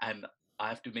 and I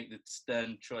have to make the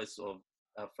stern choice of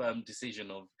a firm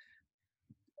decision of,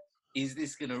 is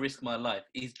this going to risk my life?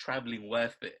 Is traveling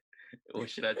worth it? Or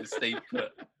should I just stay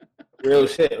put? Real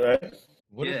shit, right?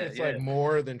 What if it's like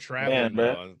more than traveling?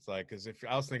 Man, it's like, because if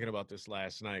I was thinking about this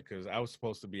last night, because I was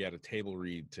supposed to be at a table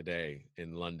read today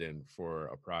in London for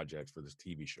a project for this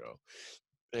TV show.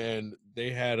 And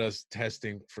they had us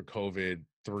testing for COVID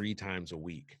 3 times a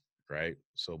week, right?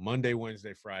 So Monday,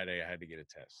 Wednesday, Friday, I had to get a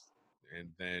test. And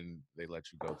then they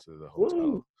let you go to the hotel.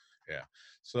 Woo. Yeah.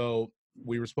 So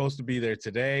we were supposed to be there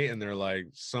today, and they're like,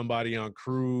 somebody on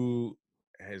crew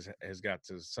has got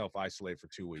to self-isolate for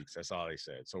 2 weeks. That's all they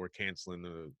said. So we're canceling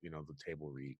the table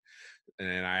read.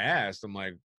 And I asked, I'm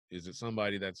like, is it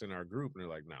somebody that's in our group? And they're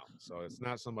like, no. So it's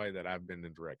not somebody that I've been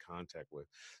in direct contact with.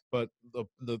 But the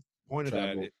point of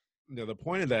that, the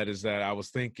point of that is that I was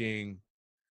thinking,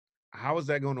 how is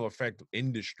that going to affect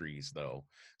industries though?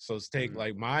 So let's take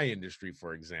like my industry,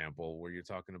 for example, where you're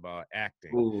talking about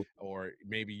acting, or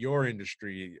maybe your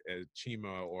industry,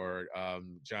 Chima or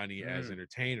Johnny, as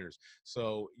entertainers.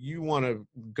 So you want to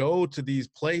go to these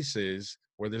places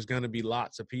where there's going to be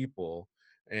lots of people.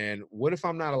 And what if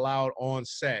I'm not allowed on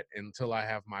set until I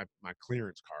have my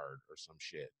clearance card or some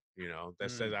shit, that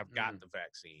says I've got the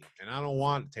vaccine, and I don't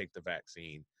want to take the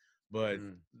vaccine, but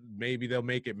maybe they'll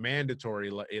make it mandatory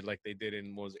like they did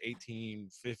in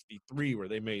 1853, where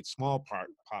they made smallpox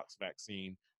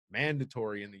vaccine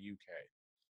mandatory in the UK.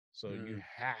 So you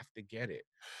have to get it.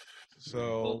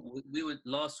 So we were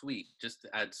last week, just to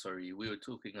add, we were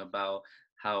talking about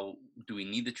how do we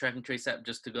need the track and trace app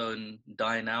just to go and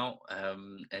dine out?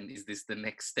 And is this the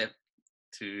next step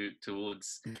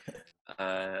towards,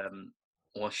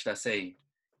 what should I say,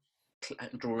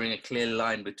 drawing a clear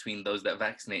line between those that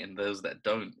vaccinate and those that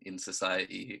don't in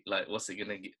society? Like, what's it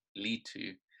going to lead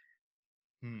to?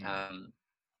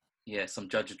 Some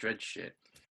Judge Dredd shit.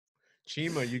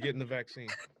 Chima, you getting the vaccine?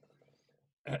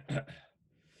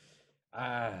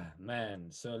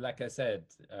 Man. So like I said,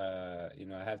 I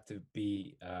have to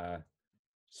be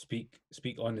speak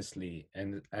honestly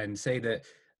and say that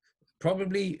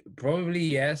probably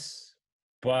yes,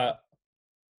 but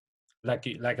like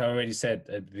I already said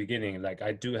at the beginning, like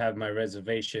I do have my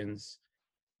reservations.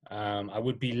 I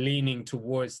would be leaning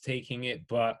towards taking it,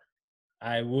 but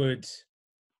I would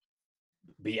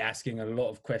be asking a lot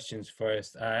of questions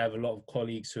first. I have a lot of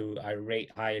colleagues who I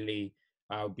rate highly.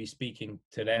 I'll be speaking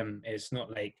to them. It's not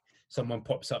like someone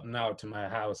pops up now to my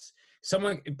house.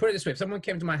 Put it this way, if someone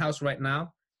came to my house right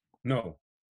now, no,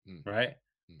 right?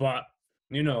 But,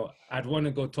 I'd want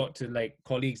to go talk to like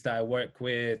colleagues that I work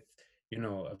with,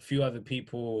 a few other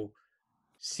people,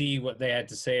 see what they had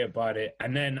to say about it.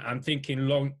 And then I'm thinking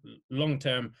long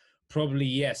term, probably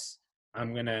yes,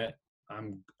 I'm going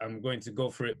to go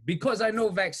for it, because I know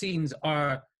vaccines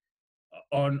are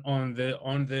on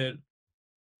the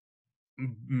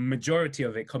majority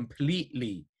of it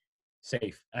completely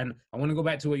safe. And I want to go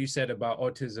back to what you said about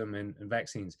autism and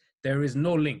vaccines. There is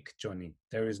no link, Johnny.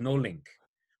 There is no link.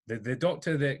 The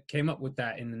doctor that came up with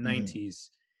that in the 90s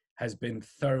has been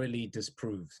thoroughly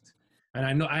disproved.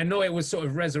 And I know it was sort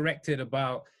of resurrected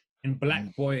about in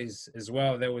Black Boys as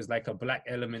well. There was like a black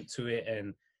element to it,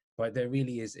 but there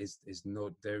really is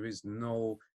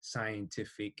no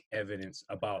scientific evidence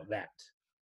about that.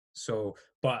 So,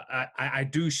 but I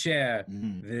do share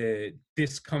the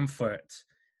discomfort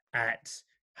at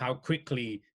how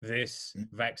quickly this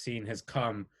vaccine has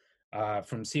come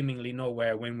from seemingly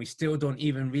nowhere, when we still don't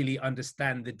even really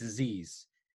understand the disease.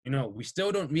 We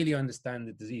still don't really understand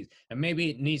the disease. And maybe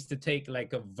it needs to take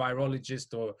like a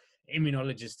virologist or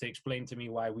immunologist to explain to me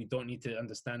why we don't need to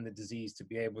understand the disease to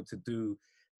be able to do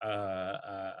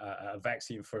a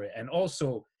vaccine for it. And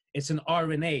also, it's an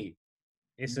RNA.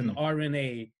 It's an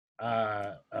RNA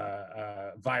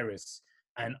virus,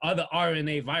 and other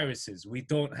RNA viruses we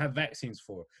don't have vaccines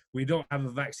for. We don't have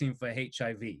a vaccine for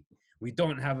HIV. We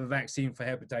don't have a vaccine for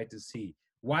hepatitis C.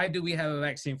 Why do we have a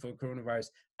vaccine for coronavirus?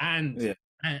 And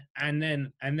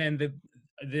then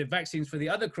the vaccines for the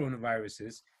other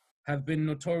coronaviruses have been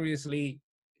notoriously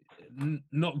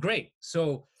not great.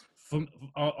 So from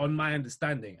on my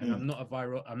understanding, and I'm not a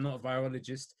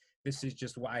virologist. This is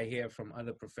just what I hear from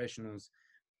other professionals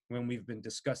when we've been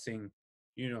discussing,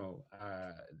 the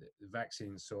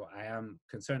vaccines. So I am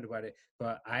concerned about it,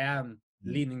 but I am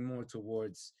leaning more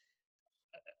towards,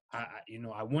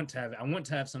 I want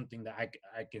to have something that I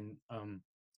can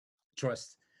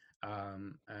trust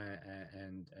and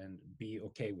be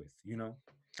okay with,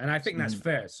 and I think that's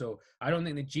fair. So I don't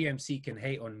think the GMC can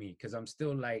hate on me, because I'm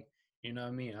still like,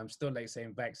 I'm still like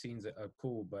saying vaccines are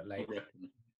cool, but like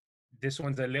this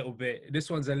one's a little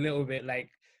bit like,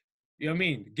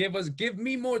 give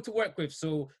me more to work with.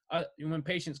 So when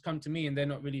patients come to me and they're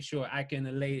not really sure, I can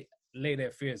allay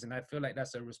their fears, and I feel like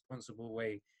that's a responsible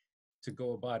way to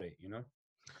go about it,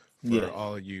 For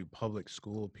all you public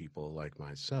school people like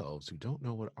myself who don't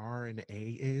know what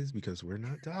RNA is, because we're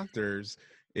not doctors,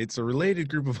 it's a related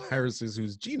group of viruses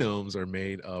whose genomes are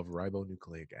made of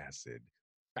ribonucleic acid.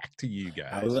 Back to you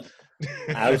guys.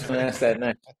 I was going to ask that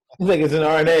next. I was like, it's an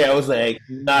RNA. I was like,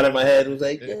 nodding my head. I was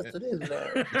like, yes, it is an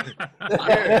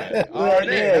RNA.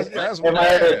 RNA. That's what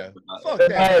I heard. Fuck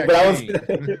that. But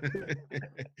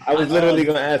I was literally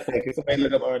going to ask that. Can somebody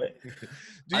look up RNA?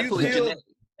 I thought genetic,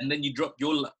 and then you dropped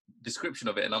your description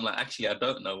of it, and I'm like, actually, I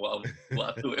don't know what I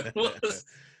thought it was.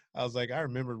 I was like, I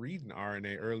remember reading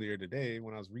RNA earlier today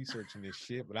when I was researching this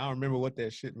shit, but I don't remember what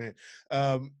that shit meant.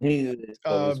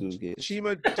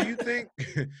 Chima, do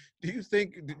you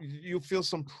think you'll feel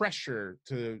some pressure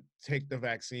to take the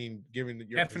vaccine given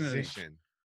your position?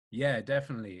 Yeah,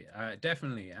 definitely.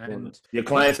 And your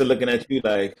clients are looking at you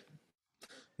like,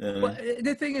 well,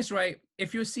 the thing is, right,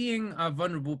 if you're seeing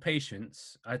vulnerable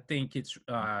patients, I think it's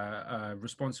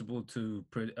responsible to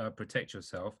protect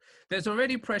yourself. There's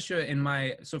already pressure in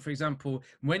so for example,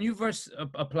 when you first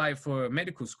apply for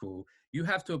medical school, you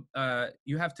have to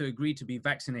agree to be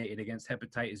vaccinated against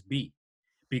hepatitis B,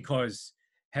 because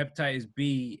hepatitis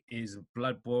B is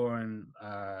bloodborne,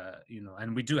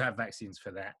 and we do have vaccines for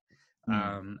that.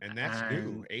 And that's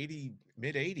new,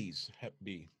 mid-80s Hep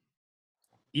B.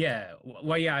 Yeah,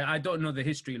 well, yeah, I don't know the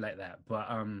history like that, but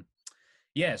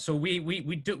yeah. So we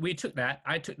took that.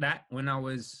 I took that when I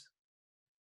was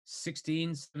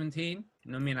 16, 17.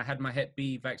 I had my Hep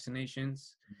B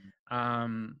vaccinations,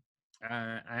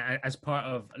 as part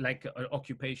of like an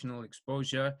occupational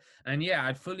exposure. And yeah,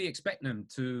 I'd fully expect them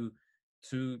to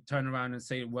turn around and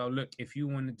say, well, look, if you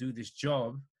want to do this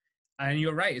job. And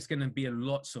you're right, it's going to be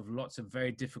lots of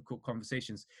very difficult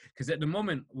conversations, because at the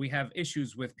moment we have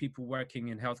issues with people working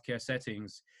in healthcare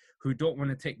settings who don't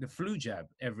want to take the flu jab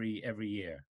every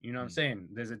year. You know what I'm saying?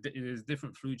 There's a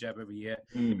different flu jab every year.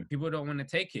 People don't want to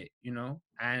take it,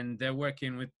 and they're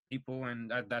working with people,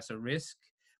 and that's a risk.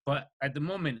 But at the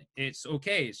moment, it's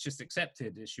okay. It's just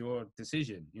accepted. It's your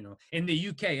decision, in the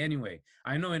UK anyway.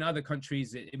 I know in other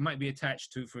countries, it might be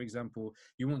attached to, for example,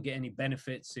 you won't get any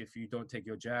benefits if you don't take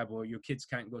your jab, or your kids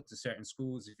can't go to certain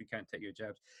schools if you can't take your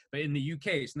jabs. But in the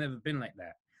UK, it's never been like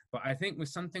that. But I think with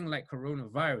something like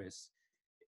coronavirus,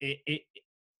 I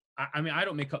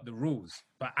don't make up the rules,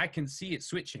 but I can see it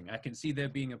switching. I can see there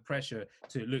being a pressure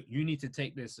to, look, you need to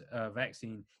take this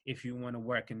vaccine if you want to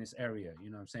work in this area,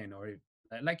 you know what I'm saying? Or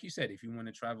like you said, if you want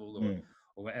to travel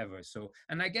or whatever. So,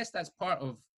 and I guess that's part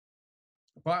of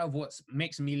what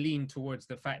makes me lean towards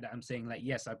the fact that I'm saying, like,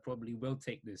 yes, I probably will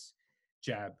take this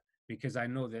jab, because I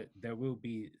know that there will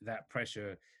be that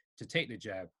pressure to take the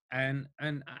jab. And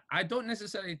I don't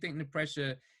necessarily think the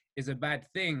pressure is a bad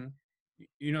thing.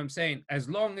 You know what I'm saying? As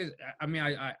long as,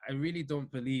 I really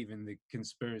don't believe in the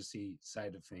conspiracy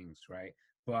side of things, right?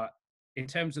 But in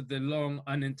terms of the long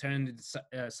unintended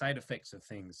side effects of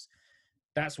things,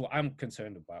 that's what I'm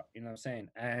concerned about, you know what I'm saying?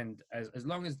 And as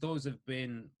long as those have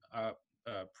been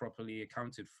properly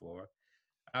accounted for,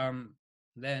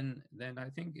 then I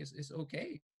think it's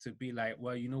okay to be like,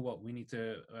 well, you know what, we need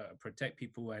to protect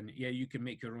people, and yeah, you can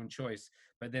make your own choice,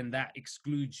 but then that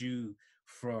excludes you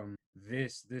from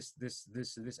this,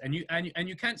 and you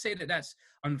can't say that that's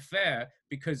unfair,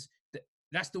 because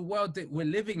that's the world that we're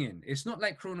living in. It's not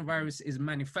like coronavirus is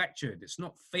manufactured. It's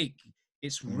not fake.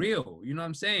 It's real. You know what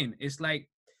I'm saying? It's like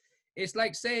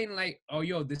saying, like, oh,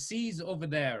 yo, the sea's over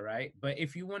there, right? But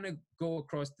if you want to go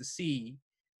across the sea,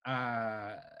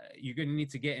 you're going to need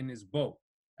to get in this boat.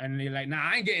 And you're like, nah,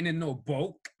 I ain't getting in no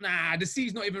boat. Nah, the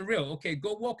sea's not even real. Okay,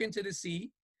 go walk into the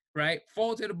sea, right?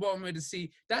 Fall to the bottom of the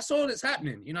sea. That's all that's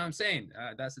happening. You know what I'm saying?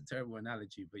 That's a terrible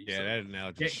analogy. But yeah, that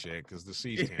analogy shit, because the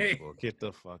sea's tangible. Get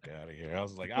the fuck out of here. I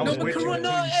was like,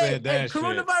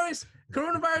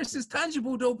 Coronavirus is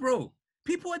tangible though, bro.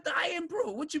 People are dying,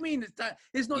 bro. What do you mean?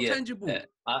 It's not tangible.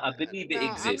 I believe it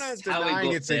exists. I'm not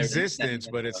denying its existence,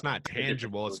 but it's not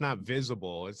tangible. It's not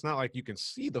visible. It's not like you can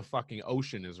see the fucking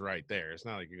ocean is right there. It's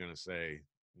not like you're gonna say,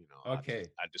 you know, okay,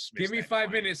 I dismiss. Give me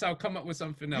 5 minutes. I'll come up with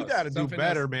something else. You got to do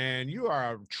better, man. You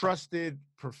are a trusted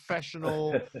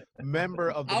professional member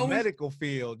of the medical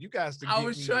field. You guys.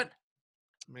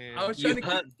 Man, I was trying to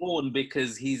hurt Vaughn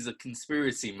because he's a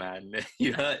conspiracy man.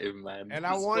 You hurt him, man. And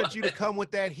I wanted you to come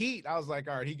with that heat. I was like,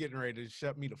 all right, he getting ready to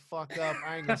shut me the fuck up.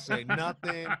 I ain't gonna say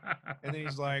nothing. And then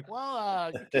he's like,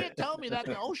 well, you can't tell me that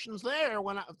the ocean's there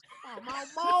when I'm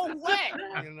all wet.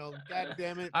 You know, God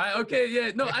damn it.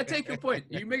 I take your point.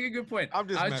 You make a good point. I'm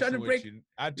just trying to break you.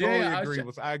 I totally agree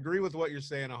with. I agree with what you're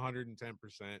saying 110%.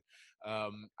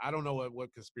 I don't know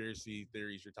what conspiracy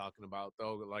theories you're talking about,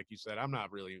 though. Like you said, I'm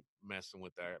not really messing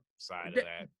with that side of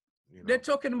that. You know? They're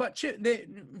talking about chip.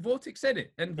 Vortex said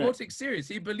it, and Vortex serious.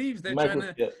 He believes they're trying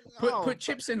to put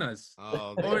chips in us,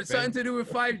 or it's something to do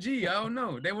with 5G. I don't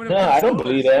know. They want to. No, I don't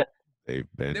believe that. They've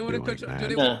been doing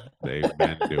that. They've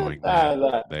been doing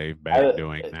that. They've been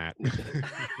doing that.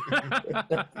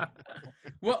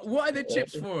 What are the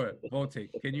chips for,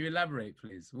 Vortex? Can you elaborate,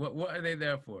 please? What are they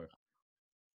there for?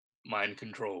 Mind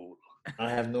control.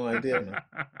 I have no idea, man.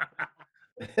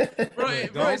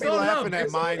 Don't be laughing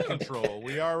at mind control.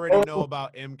 We already know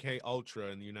about MK Ultra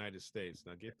in the United States.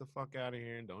 Now get the fuck out of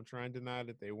here and don't try and deny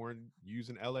that they weren't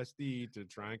using LSD to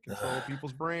try and control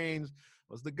people's brains.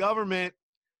 It was the government.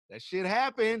 That shit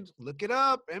happened. Look it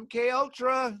up. MK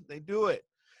Ultra. They do it.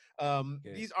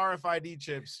 These RFID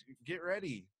chips, get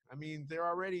ready. I mean, they're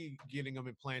already getting them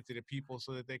implanted in people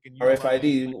so that they can use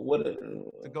RFID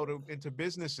to go into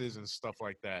businesses and stuff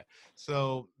like that.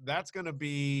 So that's going to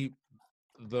be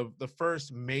the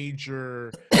first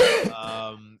major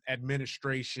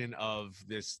administration of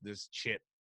this chip,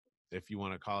 if you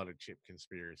want to call it a chip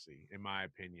conspiracy, in my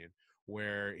opinion.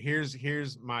 Where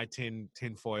here's my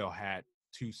tinfoil hat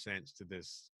 2 cents to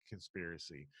this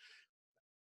conspiracy.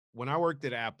 When I worked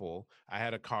at Apple, I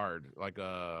had a card, like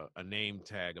a name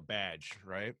tag, a badge,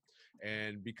 right?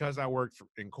 And because I worked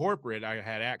in corporate, I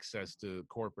had access to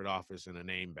corporate office and a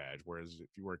name badge. Whereas if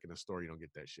you work in a store, you don't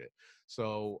get that shit.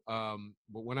 So,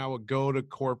 but when I would go to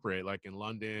corporate, like in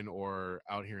London or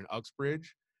out here in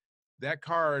Uxbridge, that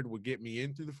card would get me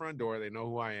in through the front door. They know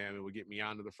who I am. It would get me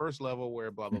onto the first level where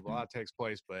blah, blah, blah takes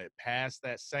place. But past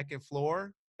that second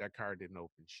floor, that card didn't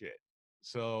open shit.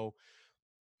 So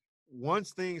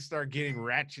once things start getting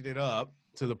ratcheted up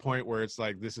to the point where it's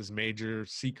like, this is major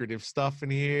secretive stuff in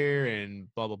here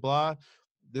and blah, blah, blah,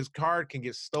 this card can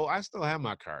get stolen. I still have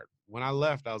my card. When I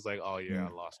left, I was like, oh, yeah, I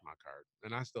lost my card.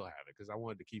 And I still have it because I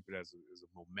wanted to keep it as a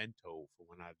memento for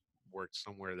when I worked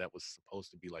somewhere that was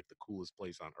supposed to be like the coolest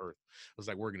place on earth. It was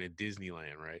like working at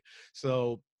Disneyland, right?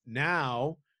 So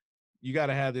now you got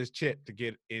to have this chip to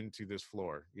get into this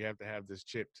floor. You have to have this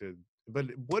chip to, but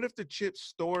what if the chip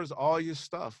stores all your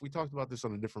stuff? We talked about this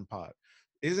on a different pod.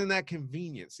 Isn't that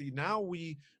convenient? See, now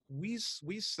we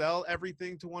sell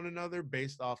everything to one another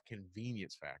based off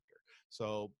convenience factor.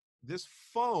 So this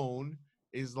phone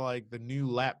is like the new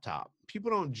laptop.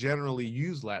 People don't generally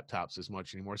use laptops as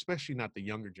much anymore, especially not the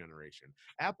younger generation.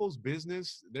 Apple's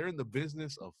business, they're in the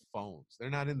business of phones. They're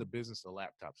not in the business of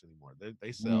laptops anymore.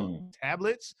 They sell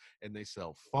tablets and they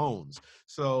sell phones.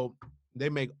 So they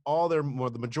make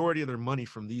the majority of their money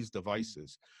from these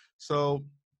devices. So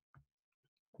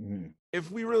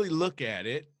if we really look at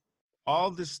it,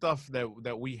 all this stuff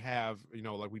that we have, you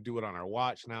know, like we do it on our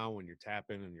watch now when you're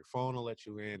tapping and your phone will let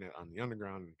you in on the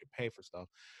underground and you can pay for stuff.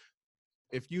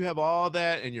 If you have all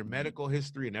that and your medical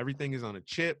history and everything is on a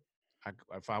chip,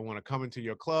 if I want to come into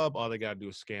your club, all they got to do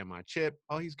is scan my chip.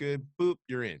 Oh, he's good. Boop,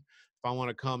 you're in. If I want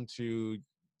to come to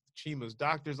Chima's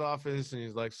doctor's office and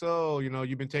he's like, so, you know,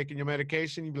 you've been taking your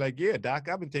medication? You'd be like, yeah, doc,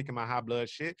 I've been taking my high blood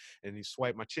shit. And he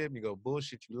swipe my chip and you go,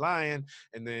 bullshit, you lying.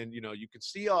 And then, you know, you can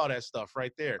see all that stuff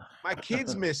right there. My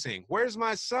kid's missing. Where's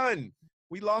my son?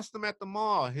 We lost him at the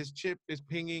mall. His chip is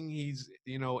pinging. He's,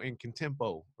 you know, in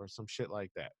Contempo or some shit like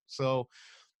that. So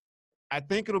I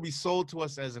think it'll be sold to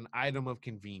us as an item of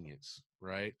convenience,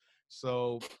 right?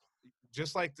 So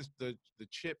just like the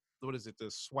chip, what is it,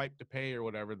 the swipe to pay or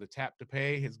whatever, the tap to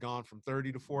pay has gone from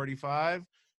 30 to 45.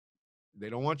 They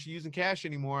don't want you using cash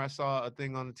anymore. I saw a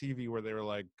thing on the TV where they were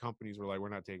like, companies were like, we're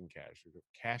not taking cash. We're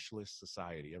a cashless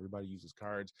society. Everybody uses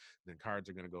cards. Then cards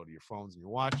are going to go to your phones and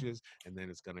your watches, and then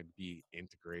it's going to be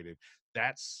integrated.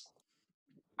 That's,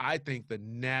 I think, the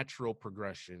natural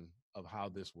progression of how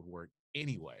this would work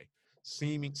anyway,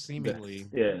 seemingly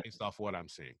based off what I'm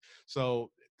seeing.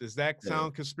 So Does that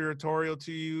sound conspiratorial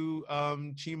to you,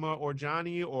 Chima or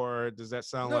Johnny, or does that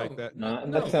sound like that? No,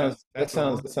 No. that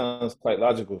sounds quite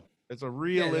logical. It's a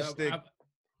realistic.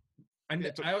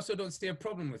 And I also don't see a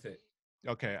problem with it.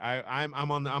 Okay, I'm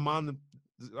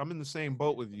in the same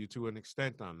boat with you to an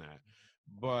extent on that,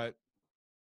 but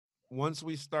once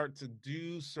we start to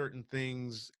do certain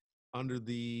things under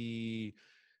the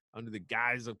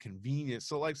guise of convenience.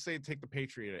 So like say take the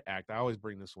Patriot Act. I always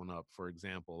bring this one up. For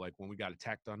example, like when we got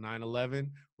attacked on 9/11,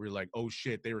 we're like, oh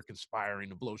shit, they were conspiring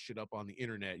to blow shit up on the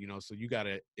internet, you know, so you got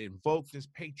to invoke this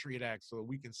Patriot Act so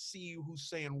we can see who's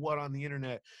saying what on the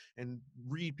internet and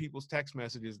read people's text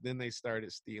messages. Then they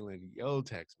started stealing your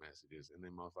text messages. And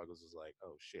then motherfuckers was like,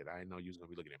 oh shit, I didn't know you was going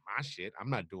to be looking at my shit. I'm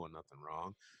not doing nothing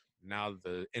wrong. Now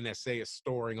the NSA is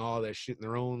storing all that shit in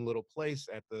their own little place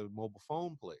at the mobile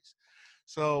phone place.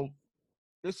 So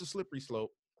it's a slippery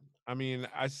slope. I mean,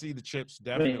 I see the chips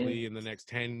definitely in the next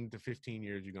 10 to 15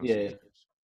 years. You're gonna see chips.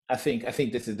 I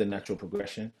think this is the natural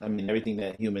progression. I mean, everything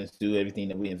that humans do, everything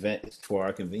that we invent is for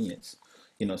our convenience.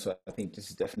 You know, so I think this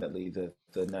is definitely the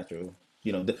natural.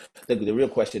 You know, the real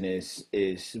question is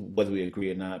whether we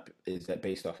agree or not. Is that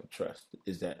based off of trust?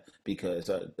 Is that because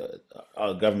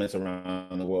our governments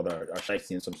around the world are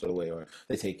shifty in some sort of way, or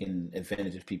they're taking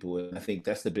advantage of people? And I think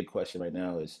that's the big question right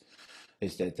now. Is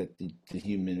that the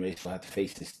human race will have to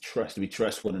face this trust. We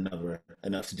trust one another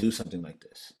enough to do something like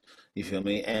this. You feel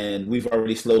me? And we've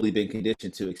already slowly been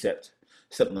conditioned to accept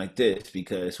something like this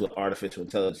because with artificial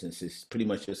intelligence, it's pretty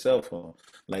much your cell phone.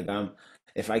 Like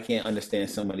if I can't understand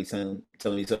somebody telling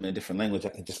me something in a different language, I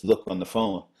can just look on the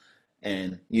phone,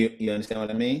 and you understand what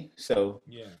I mean? So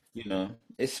yeah, you know,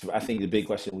 I think the big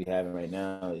question we have right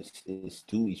now is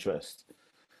do we trust?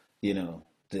 You know,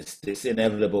 this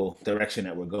inevitable direction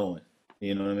that we're going.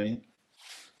 You know what I mean?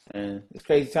 And it's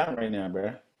crazy time right now,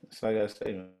 bro. That's all I gotta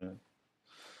say, man.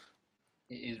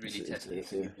 It is really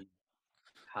testing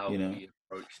how we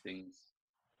approach things.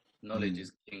 Knowledge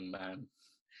is king, man.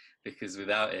 Because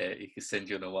without it, it could send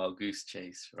you on a wild goose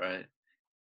chase, right?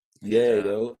 Yeah,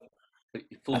 yo.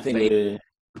 Full faith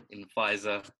in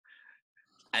Pfizer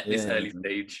at this early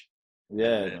stage.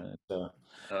 Yeah, man. So,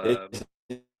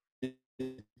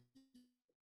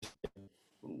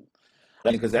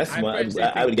 because that's what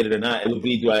I would get it or not. It would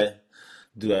be do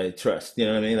I trust? You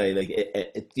know what I mean? Like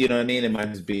you know what I mean? It might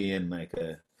just be in like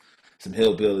some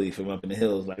hillbilly from up in the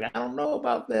hills. Like I don't know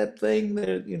about that thing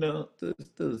that you know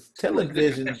the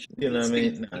television. You know what I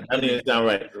mean? No, I mean it's not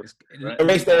right.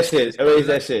 Erase that shit. Erase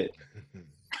that shit.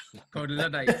 Called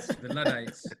Luddites. The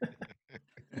Luddites.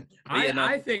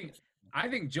 I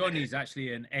think Johnny's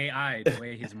actually an AI the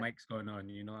way his mic's going on.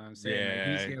 You know what I'm saying?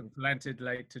 Yeah. Like he's here planted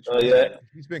like to try. Oh yeah.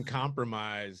 He's been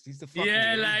compromised. He's the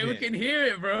fucking like we can hear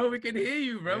it, bro. We can hear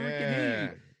you, bro. Yeah. We can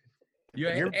hear you.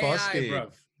 You're busted,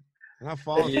 bro. And I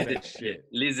falling for that shit.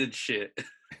 Lizard shit.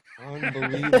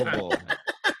 Unbelievable.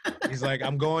 He's like,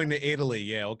 I'm going to Italy.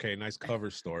 Yeah, okay, nice cover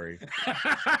story. Who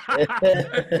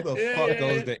the fuck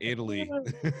goes to Italy?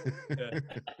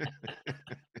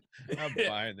 I'm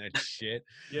buying that shit.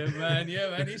 Yeah, man.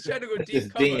 He's trying to go deep.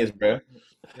 It's genius, bro.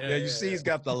 Yeah, you see he's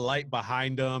got the light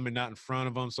behind him and not in front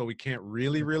of him, so we can't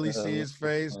really see his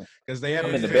face because they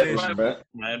haven't finished.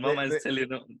 My mama's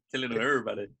telling her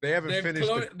about it. They haven't finished.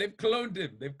 They've cloned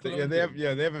him.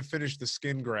 They haven't finished the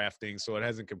skin grafting, so it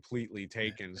hasn't completely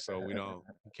taken. So we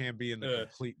can't be in the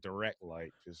complete direct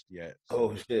light just yet.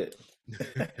 Oh shit.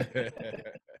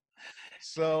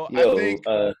 So I think.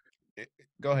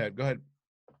 Go ahead.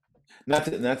 Not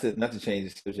to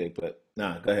change the subject, but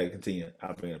go ahead, continue.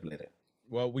 I'll bring it up later.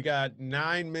 Well, we got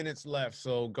 9 minutes left,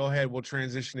 so go ahead. We'll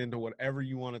transition into whatever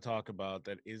you want to talk about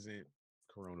that isn't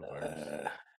coronavirus.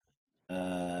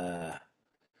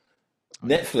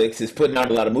 Netflix is putting out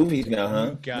a lot of movies now,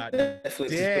 huh?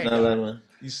 Netflix is putting out a lot of.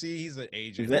 You see, he's an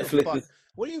agent. Netflix.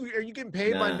 What are you getting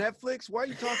paid by Netflix? Why are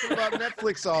you talking about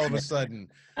Netflix all of a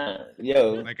sudden?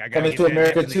 Like Coming to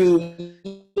America 2.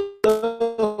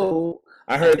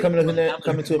 I heard Coming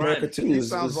to America 2. It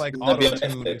sounds like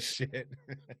auto-tune and shit.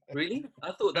 Really?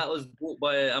 I thought that was bought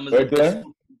by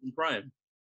Amazon Prime.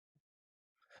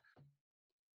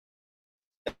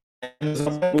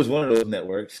 Amazon was one of those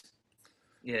networks.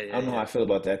 Yeah. I don't know how I feel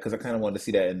about that because I kind of wanted to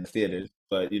see that in the theaters,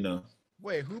 but you know.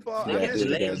 Wait, who bought?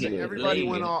 Everybody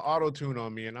went all auto-tune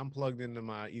on me, and I'm plugged into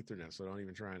my Ethernet, so don't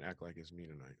even try and act like it's me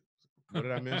tonight. What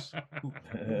did I miss?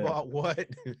 who bought what?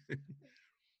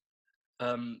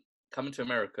 Coming to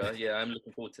America, yeah, I'm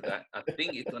looking forward to that. I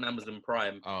think it's on Amazon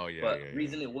Prime. Oh yeah. But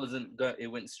reason it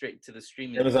went straight to the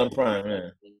streaming. Amazon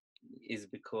Prime, is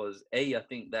because I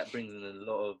think that brings in a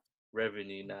lot of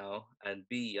revenue now, and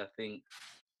B, I think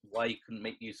why you couldn't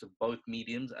make use of both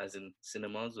mediums, as in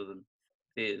cinemas or the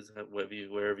theaters,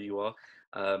 wherever you are,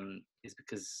 is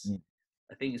because Mm.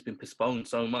 I think it's been postponed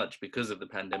so much because of the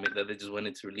pandemic that they just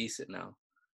wanted to release it now.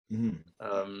 Mhm.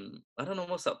 I don't know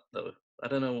what's up though. I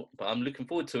don't know, but I'm looking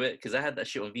forward to it because I had that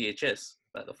shit on VHS,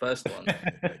 like the first one.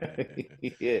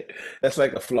 Yeah, that's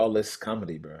like a flawless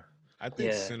comedy, bro. I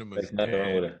think Yeah. cinema's Like nothing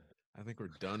wrong with dead. it. I think we're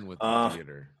done with the Uh,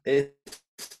 theater.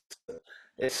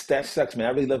 It's that sucks, man.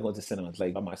 I really love going to cinemas,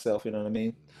 like by myself. You know what I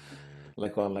mean? Yeah.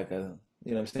 Like on like a,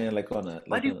 you know what I'm saying? Like on a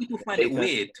Why like do on people a find it daytime.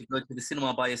 weird to go to the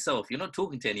cinema by yourself? You're not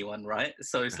talking to anyone, right?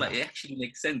 So it's like it actually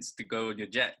makes sense to go on your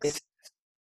jacks.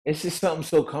 It's just something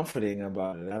so comforting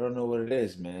about it. I don't know what it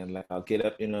is, man. Like I'll get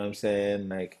up, you know what I'm saying?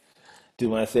 Like do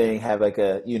my thing, have like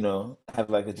a, have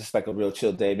like a just like a real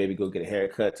chill day, maybe go get a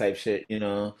haircut type shit,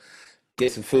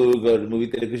 get some food, go to the movie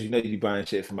theater because you be buying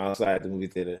shit from outside the movie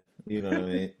theater. You know what I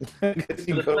mean? 'Cause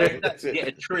you The go fact there, that you get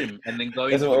a trim and then go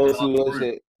that's some into a old dark school room,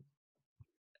 shit.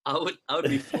 I would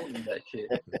be filming that shit.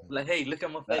 Like, hey, look at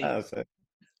my Nah, face. son.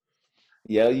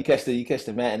 Yeah, you catch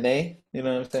the matinee, you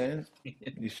know what I'm saying?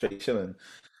 You straight chilling.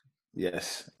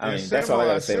 Yes. I Yeah, mean, that's all I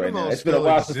gotta say right now. cinema It's been a still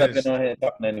while since I've been exists. on here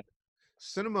talking to anyone.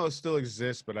 Cinema still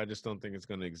exists, but I just don't think it's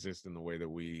going to exist in the way that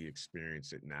we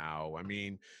experience it now. I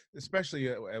mean,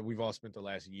 especially we've all spent the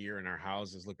last year in our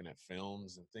houses looking at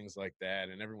films and things like that,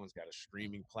 and everyone's got a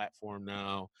streaming platform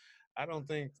now. I don't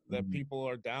think that Mhm. people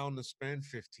are down to spend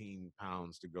 15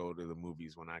 pounds to go to the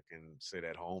movies when I can sit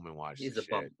at home and watch Here's the a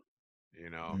bump. shit. You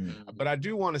know, Mhm. but I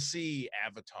do want to see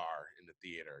Avatar in the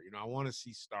theater. I want to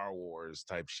see Star Wars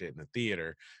type shit in the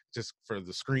theater just for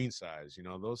the screen size,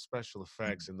 those special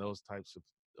effects and those types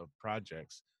of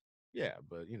projects. Yeah,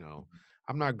 but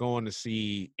I'm not going to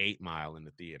see 8 Mile in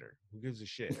the theater. Who gives a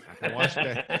shit? I can watch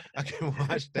that. I can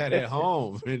watch that at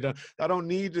home. I don't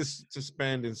need to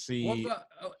spend and see.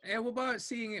 What about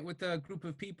seeing it with a group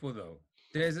of people though?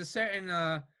 There's a certain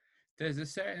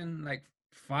like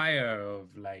fire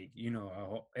of like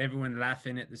everyone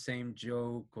laughing at the same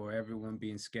joke or everyone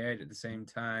being scared at the same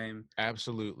time.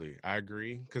 Absolutely, I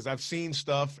agree because I've seen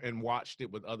stuff and watched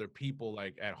it with other people,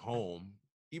 like at home,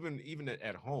 even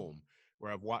at home,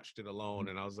 where I've watched it alone,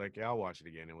 and I was like, yeah, I'll watch it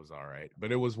again. It was all right,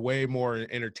 but it was way more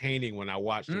entertaining when I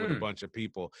watched it with a bunch of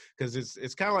people because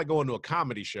it's kind of like going to a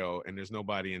comedy show and there's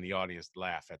nobody in the audience to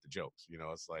laugh at the jokes.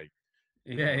 It's like,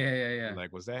 Yeah.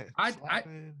 like, was that?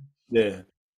 Yeah.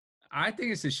 I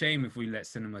think it's a shame if we let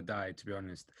cinema die, to be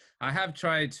honest. I have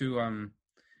tried to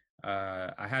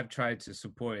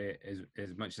support it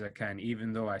as much as I can,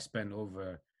 even though I spend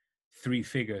over 3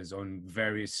 figures on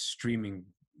various streaming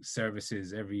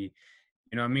services every,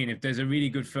 what I mean? If there's a really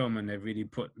good film and they've really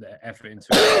put the effort into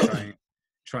it,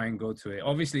 try and go to it.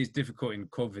 Obviously it's difficult in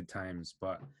COVID times,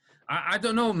 but I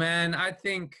don't know, man. I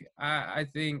think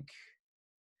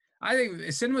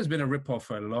cinema's been a ripoff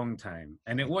for a long time,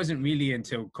 and it wasn't really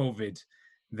until COVID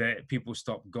that people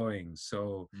stopped going.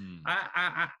 So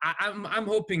I'm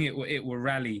hoping it will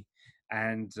rally,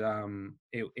 and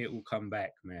it will come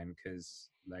back, man. Because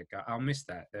like I'll miss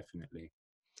that definitely.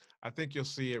 I think you'll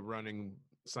see it running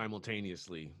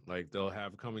simultaneously. Like they'll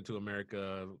have Coming to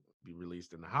America be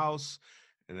released in the house,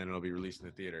 and then it'll be released in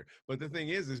the theater. But the thing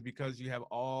is because you have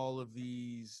all of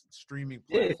these streaming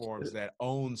platforms that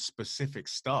own specific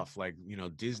stuff, like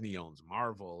Disney owns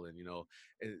Marvel, and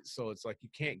so it's like you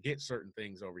can't get certain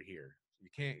things over here. You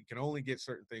can only get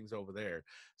certain things over there.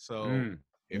 So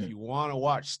if you want to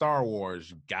watch Star Wars,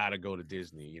 you gotta go to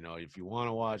Disney. If you want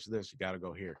to watch this, you gotta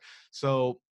go here.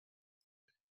 So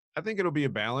I think it'll be a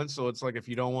balance. So it's like if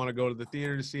you don't want to go to the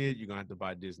theater to see it, you're gonna have to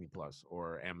buy Disney Plus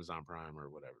or Amazon Prime or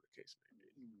whatever the case may be.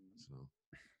 So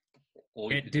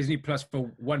get Disney Plus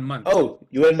for 1 month. Oh,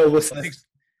 you want to know what's £6?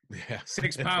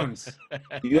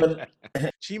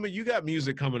 Chima, you got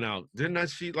music coming out. Didn't I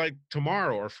see like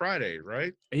tomorrow or Friday,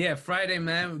 right? Yeah, Friday,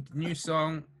 man. New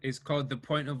song is called The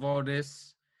Point of All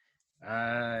This.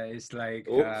 It's like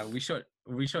we shot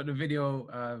the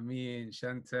video, me and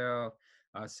Chantel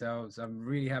ourselves. I'm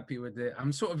really happy with it.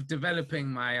 I'm sort of developing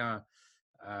my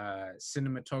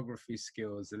cinematography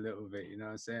skills a little bit, you know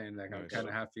what I'm saying? Like I'm kind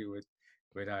of happy with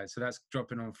that. So that's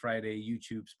dropping on Friday,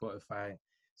 YouTube, Spotify.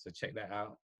 So check that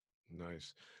out.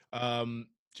 Nice.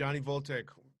 Johnny Voltec,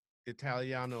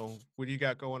 Italiano, what do you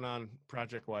got going on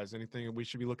project wise? Anything we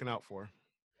should be looking out for?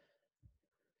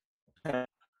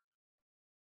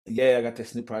 Yeah, I got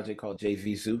this new project called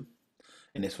JV Zoo,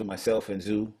 and it's with myself and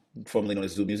Zoo, formerly known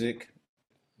as Zoo Music.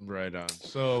 Right on.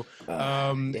 So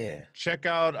check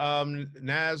out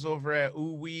Naz over at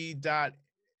ooey.me.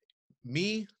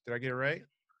 Did I get it right?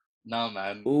 No,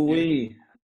 man. Ooey.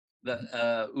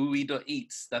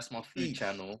 Ooey.eats. That's my food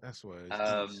channel. That's what it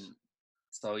is.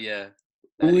 So yeah.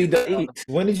 Ooey.eats.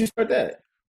 When did you start that?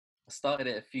 started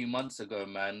it a few months ago,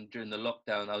 man. During the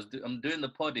lockdown, I'm doing the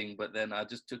podding, but then I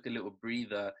just took a little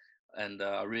breather, and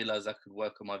I realized I could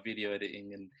work on my video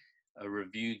editing and a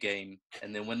review game.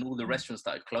 And then when all the restaurants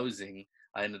started closing,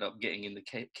 I ended up getting in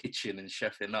the kitchen and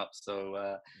chefing up.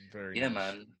 So Very yeah, nice.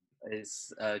 man,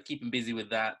 it's keeping busy with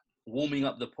that, warming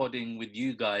up the podding with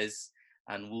you guys,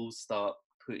 and we'll start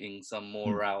putting some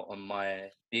more out on my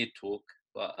Beard Talk.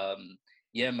 But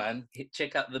yeah, man,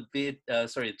 check out the Beard.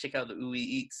 Check out the Ooey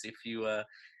Eats if you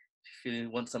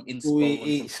want some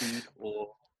inspo on some food or.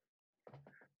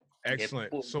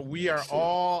 Excellent. So we are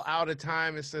all out of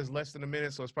time. It says less than a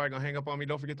minute, so it's probably gonna hang up on me.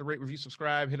 Don't forget to rate, review,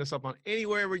 subscribe. Hit us up on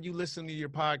anywhere where you listen to your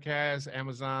podcast,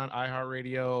 Amazon,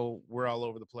 iHeartRadio. We're all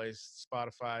over the place.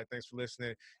 Spotify. Thanks for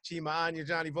listening. Chima Anya,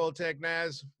 Johnny Voltec,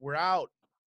 Naz. We're out.